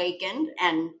and awakened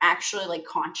and actually like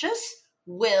conscious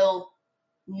will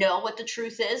know what the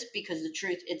truth is, because the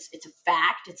truth, it's a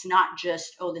fact. It's not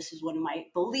just, oh, this is one of my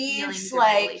beliefs.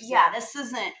 Like, yeah, this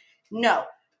isn't, no.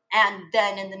 And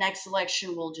then in the next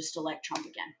election, we'll just elect Trump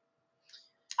again.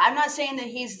 I'm not saying that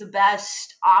he's the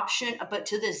best option, but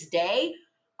to this day,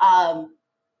 I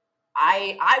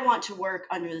want to work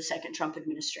under the second Trump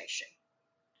administration.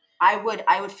 I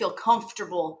would feel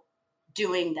comfortable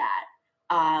doing that.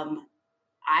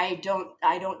 I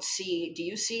don't see, do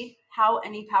you see how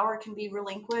any power can be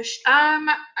relinquished?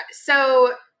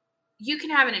 So you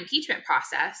can have an impeachment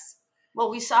process.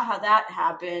 Well, we saw how that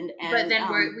happened. And, but then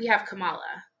we have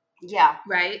Kamala. Yeah.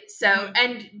 Right? So,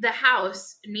 and the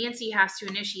House, Nancy has to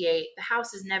initiate. The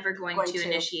House is never going to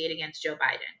initiate against Joe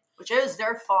Biden. Which is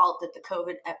their fault that the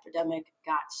COVID epidemic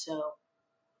got so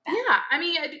bad. Yeah. I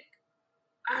mean,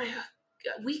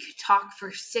 we could talk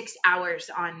for 6 hours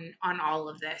on all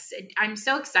of this. I'm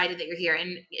so excited that you're here.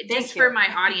 And just for my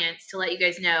audience, to let you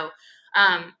guys know,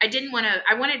 I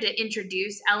wanted to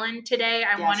introduce Ellen today.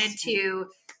 I wanted to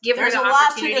give her the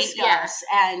opportunity. There's a lot to discuss,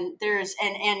 and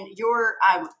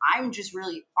I'm just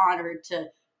really honored to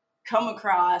come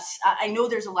across. I know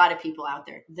there's a lot of people out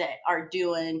there that are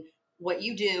doing what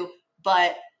you do,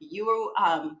 but you,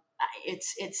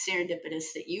 it's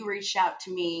serendipitous that you reached out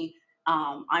to me.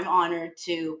 I'm honored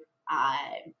to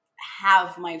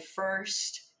have my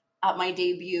first, my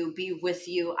debut be with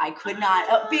you. I could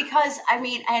not, because I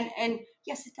mean, and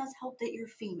yes, it does help that you're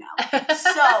female.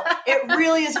 So it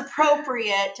really is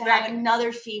appropriate to have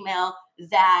another female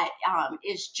that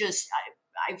is just,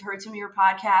 I've heard some of your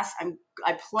podcasts.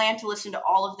 I plan to listen to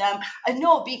all of them.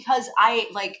 No, because I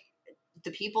like the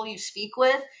people you speak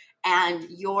with, and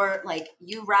you're like,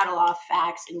 you rattle off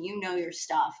facts and you know your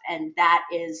stuff. And that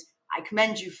is, I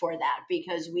commend you for that,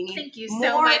 because we need Thank you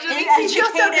so much. It makes me feel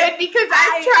so good because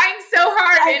I'm trying so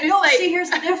hard. See,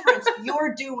 here's the difference.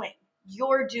 You're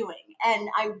doing. And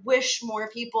I wish more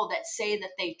people that say that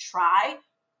they try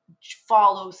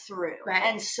follow through. Right.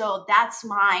 And so that's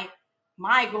my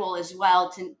goal as well,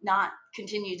 to not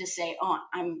continue to say, oh,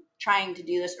 I'm trying to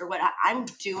do this or what. I'm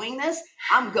doing this.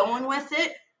 I'm going with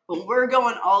it. But we're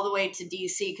going all the way to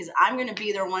DC, because I'm going to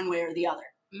be there one way or the other.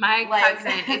 My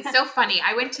cousin, it's so funny.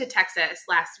 I went to Texas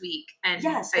last week and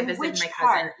I visited my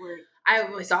cousin. I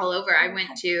was all over. I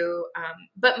went to,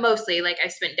 but mostly like I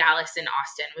spent Dallas and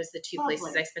Austin was the two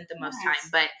places I spent the most time.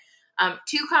 But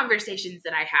two conversations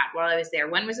that I had while I was there.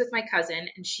 One was with my cousin,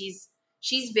 and she's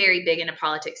very big into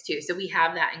politics too. So we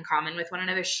have that in common with one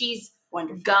another. She's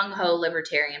gung-ho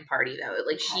libertarian party though.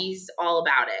 Like she's all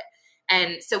about it.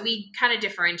 And so we kind of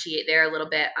differentiate there a little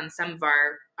bit on some of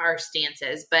our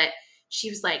stances, but she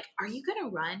was like, "Are you going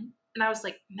to run?" And I was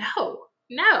like, No,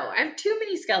 I have too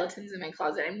many skeletons in my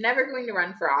closet. I'm never going to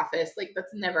run for office. Like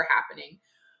that's never happening.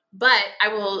 But I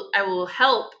will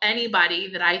help anybody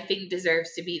that I think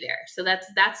deserves to be there. So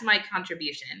that's my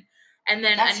contribution. And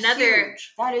then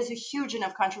that is a huge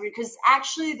enough contribution, because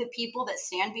actually the people that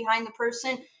stand behind the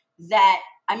person that,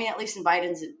 I mean, at least in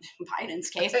Biden's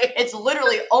case, it's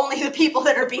literally only the people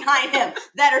that are behind him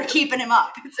that are keeping him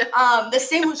up. The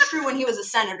same was true when he was a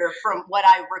senator, from what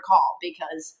I recall,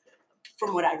 because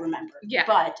from what I remember. Yeah.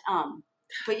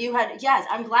 But you had, yes,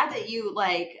 I'm glad that you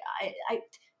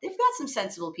they've got some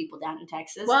sensible people down in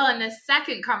Texas. Well, and the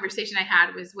second conversation I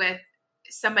had was with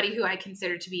somebody who I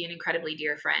consider to be an incredibly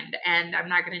dear friend, and I'm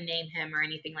not going to name him or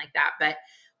anything like that, but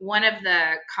one of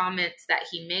the comments that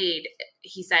he made,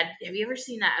 he said, "Have you ever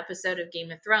seen that episode of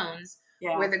Game of Thrones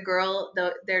where the girl,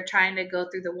 they're trying to go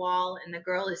through the wall and the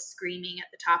girl is screaming at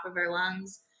the top of her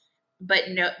lungs, but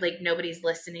nobody's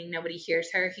listening, nobody hears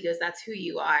her?" He goes, "That's who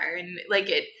you are." And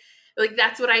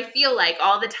that's what I feel like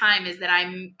all the time, is that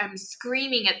I'm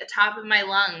screaming at the top of my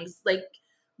lungs, like,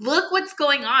 look what's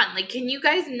going on. Like, can you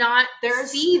guys not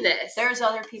see this? There's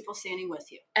other people standing with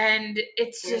you. And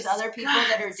there's other people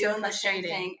that are doing the same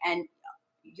thing. And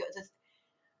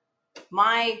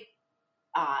my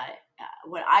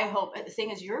what I hope, the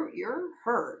thing is, you're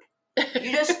heard.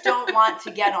 You just don't want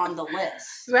to get on the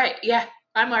list. Right. Yeah.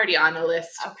 I'm already on the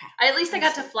list. Okay. At least I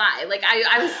got to fly. Like,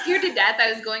 I was scared to death.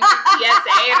 I was going through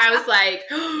TSA, and I was like,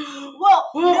 well,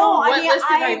 no, what I mean, list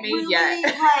have I made really, yet?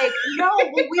 like, no,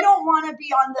 we don't want to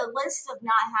be on the list of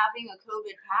not having a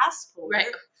COVID passport.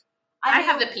 Right. I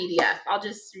have the PDF. I'll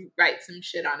just write some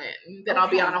shit on it, and then I'll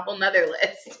be on a whole nother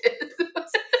list.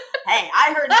 Hey,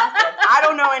 I heard nothing. I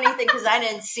don't know anything because I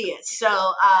didn't see it.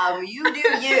 So you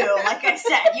do you. Like I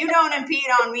said, you don't impede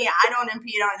on me. I don't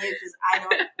impede on you because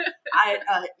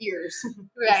ears.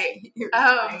 Right. Ears,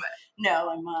 no,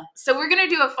 I'm So we're going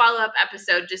to do a follow-up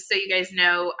episode just so you guys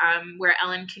know where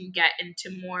Ellen can get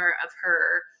into more of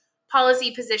her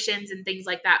policy positions and things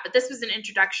like that. But this was an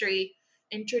introductory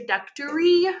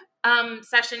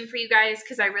session for you guys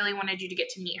because I really wanted you to get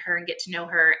to meet her and get to know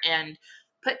her and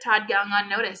put Todd Young on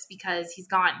notice because he's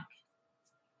gone.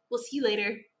 We'll see you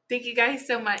later. Thank you guys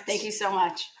so much. Thank you so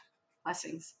much.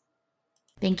 Blessings.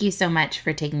 Thank you so much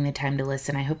for taking the time to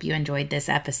listen. I hope you enjoyed this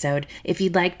episode. If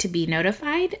you'd like to be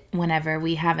notified whenever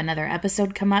we have another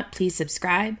episode come up, please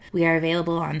subscribe. We are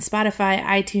available on Spotify,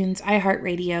 iTunes,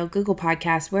 iHeartRadio, Google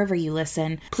Podcasts, wherever you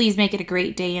listen. Please make it a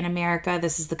great day in America.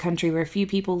 This is the country where few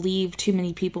people leave, too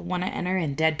many people want to enter,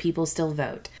 and dead people still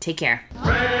vote. Take care. Praise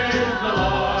the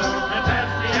Lord, and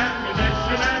pass the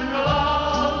ammunition, and we'll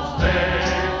all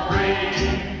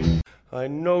stay free. I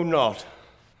know not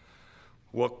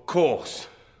what course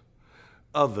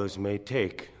others may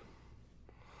take,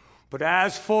 but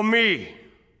as for me,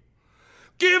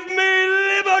 give me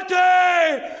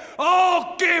liberty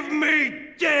or give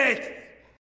me death!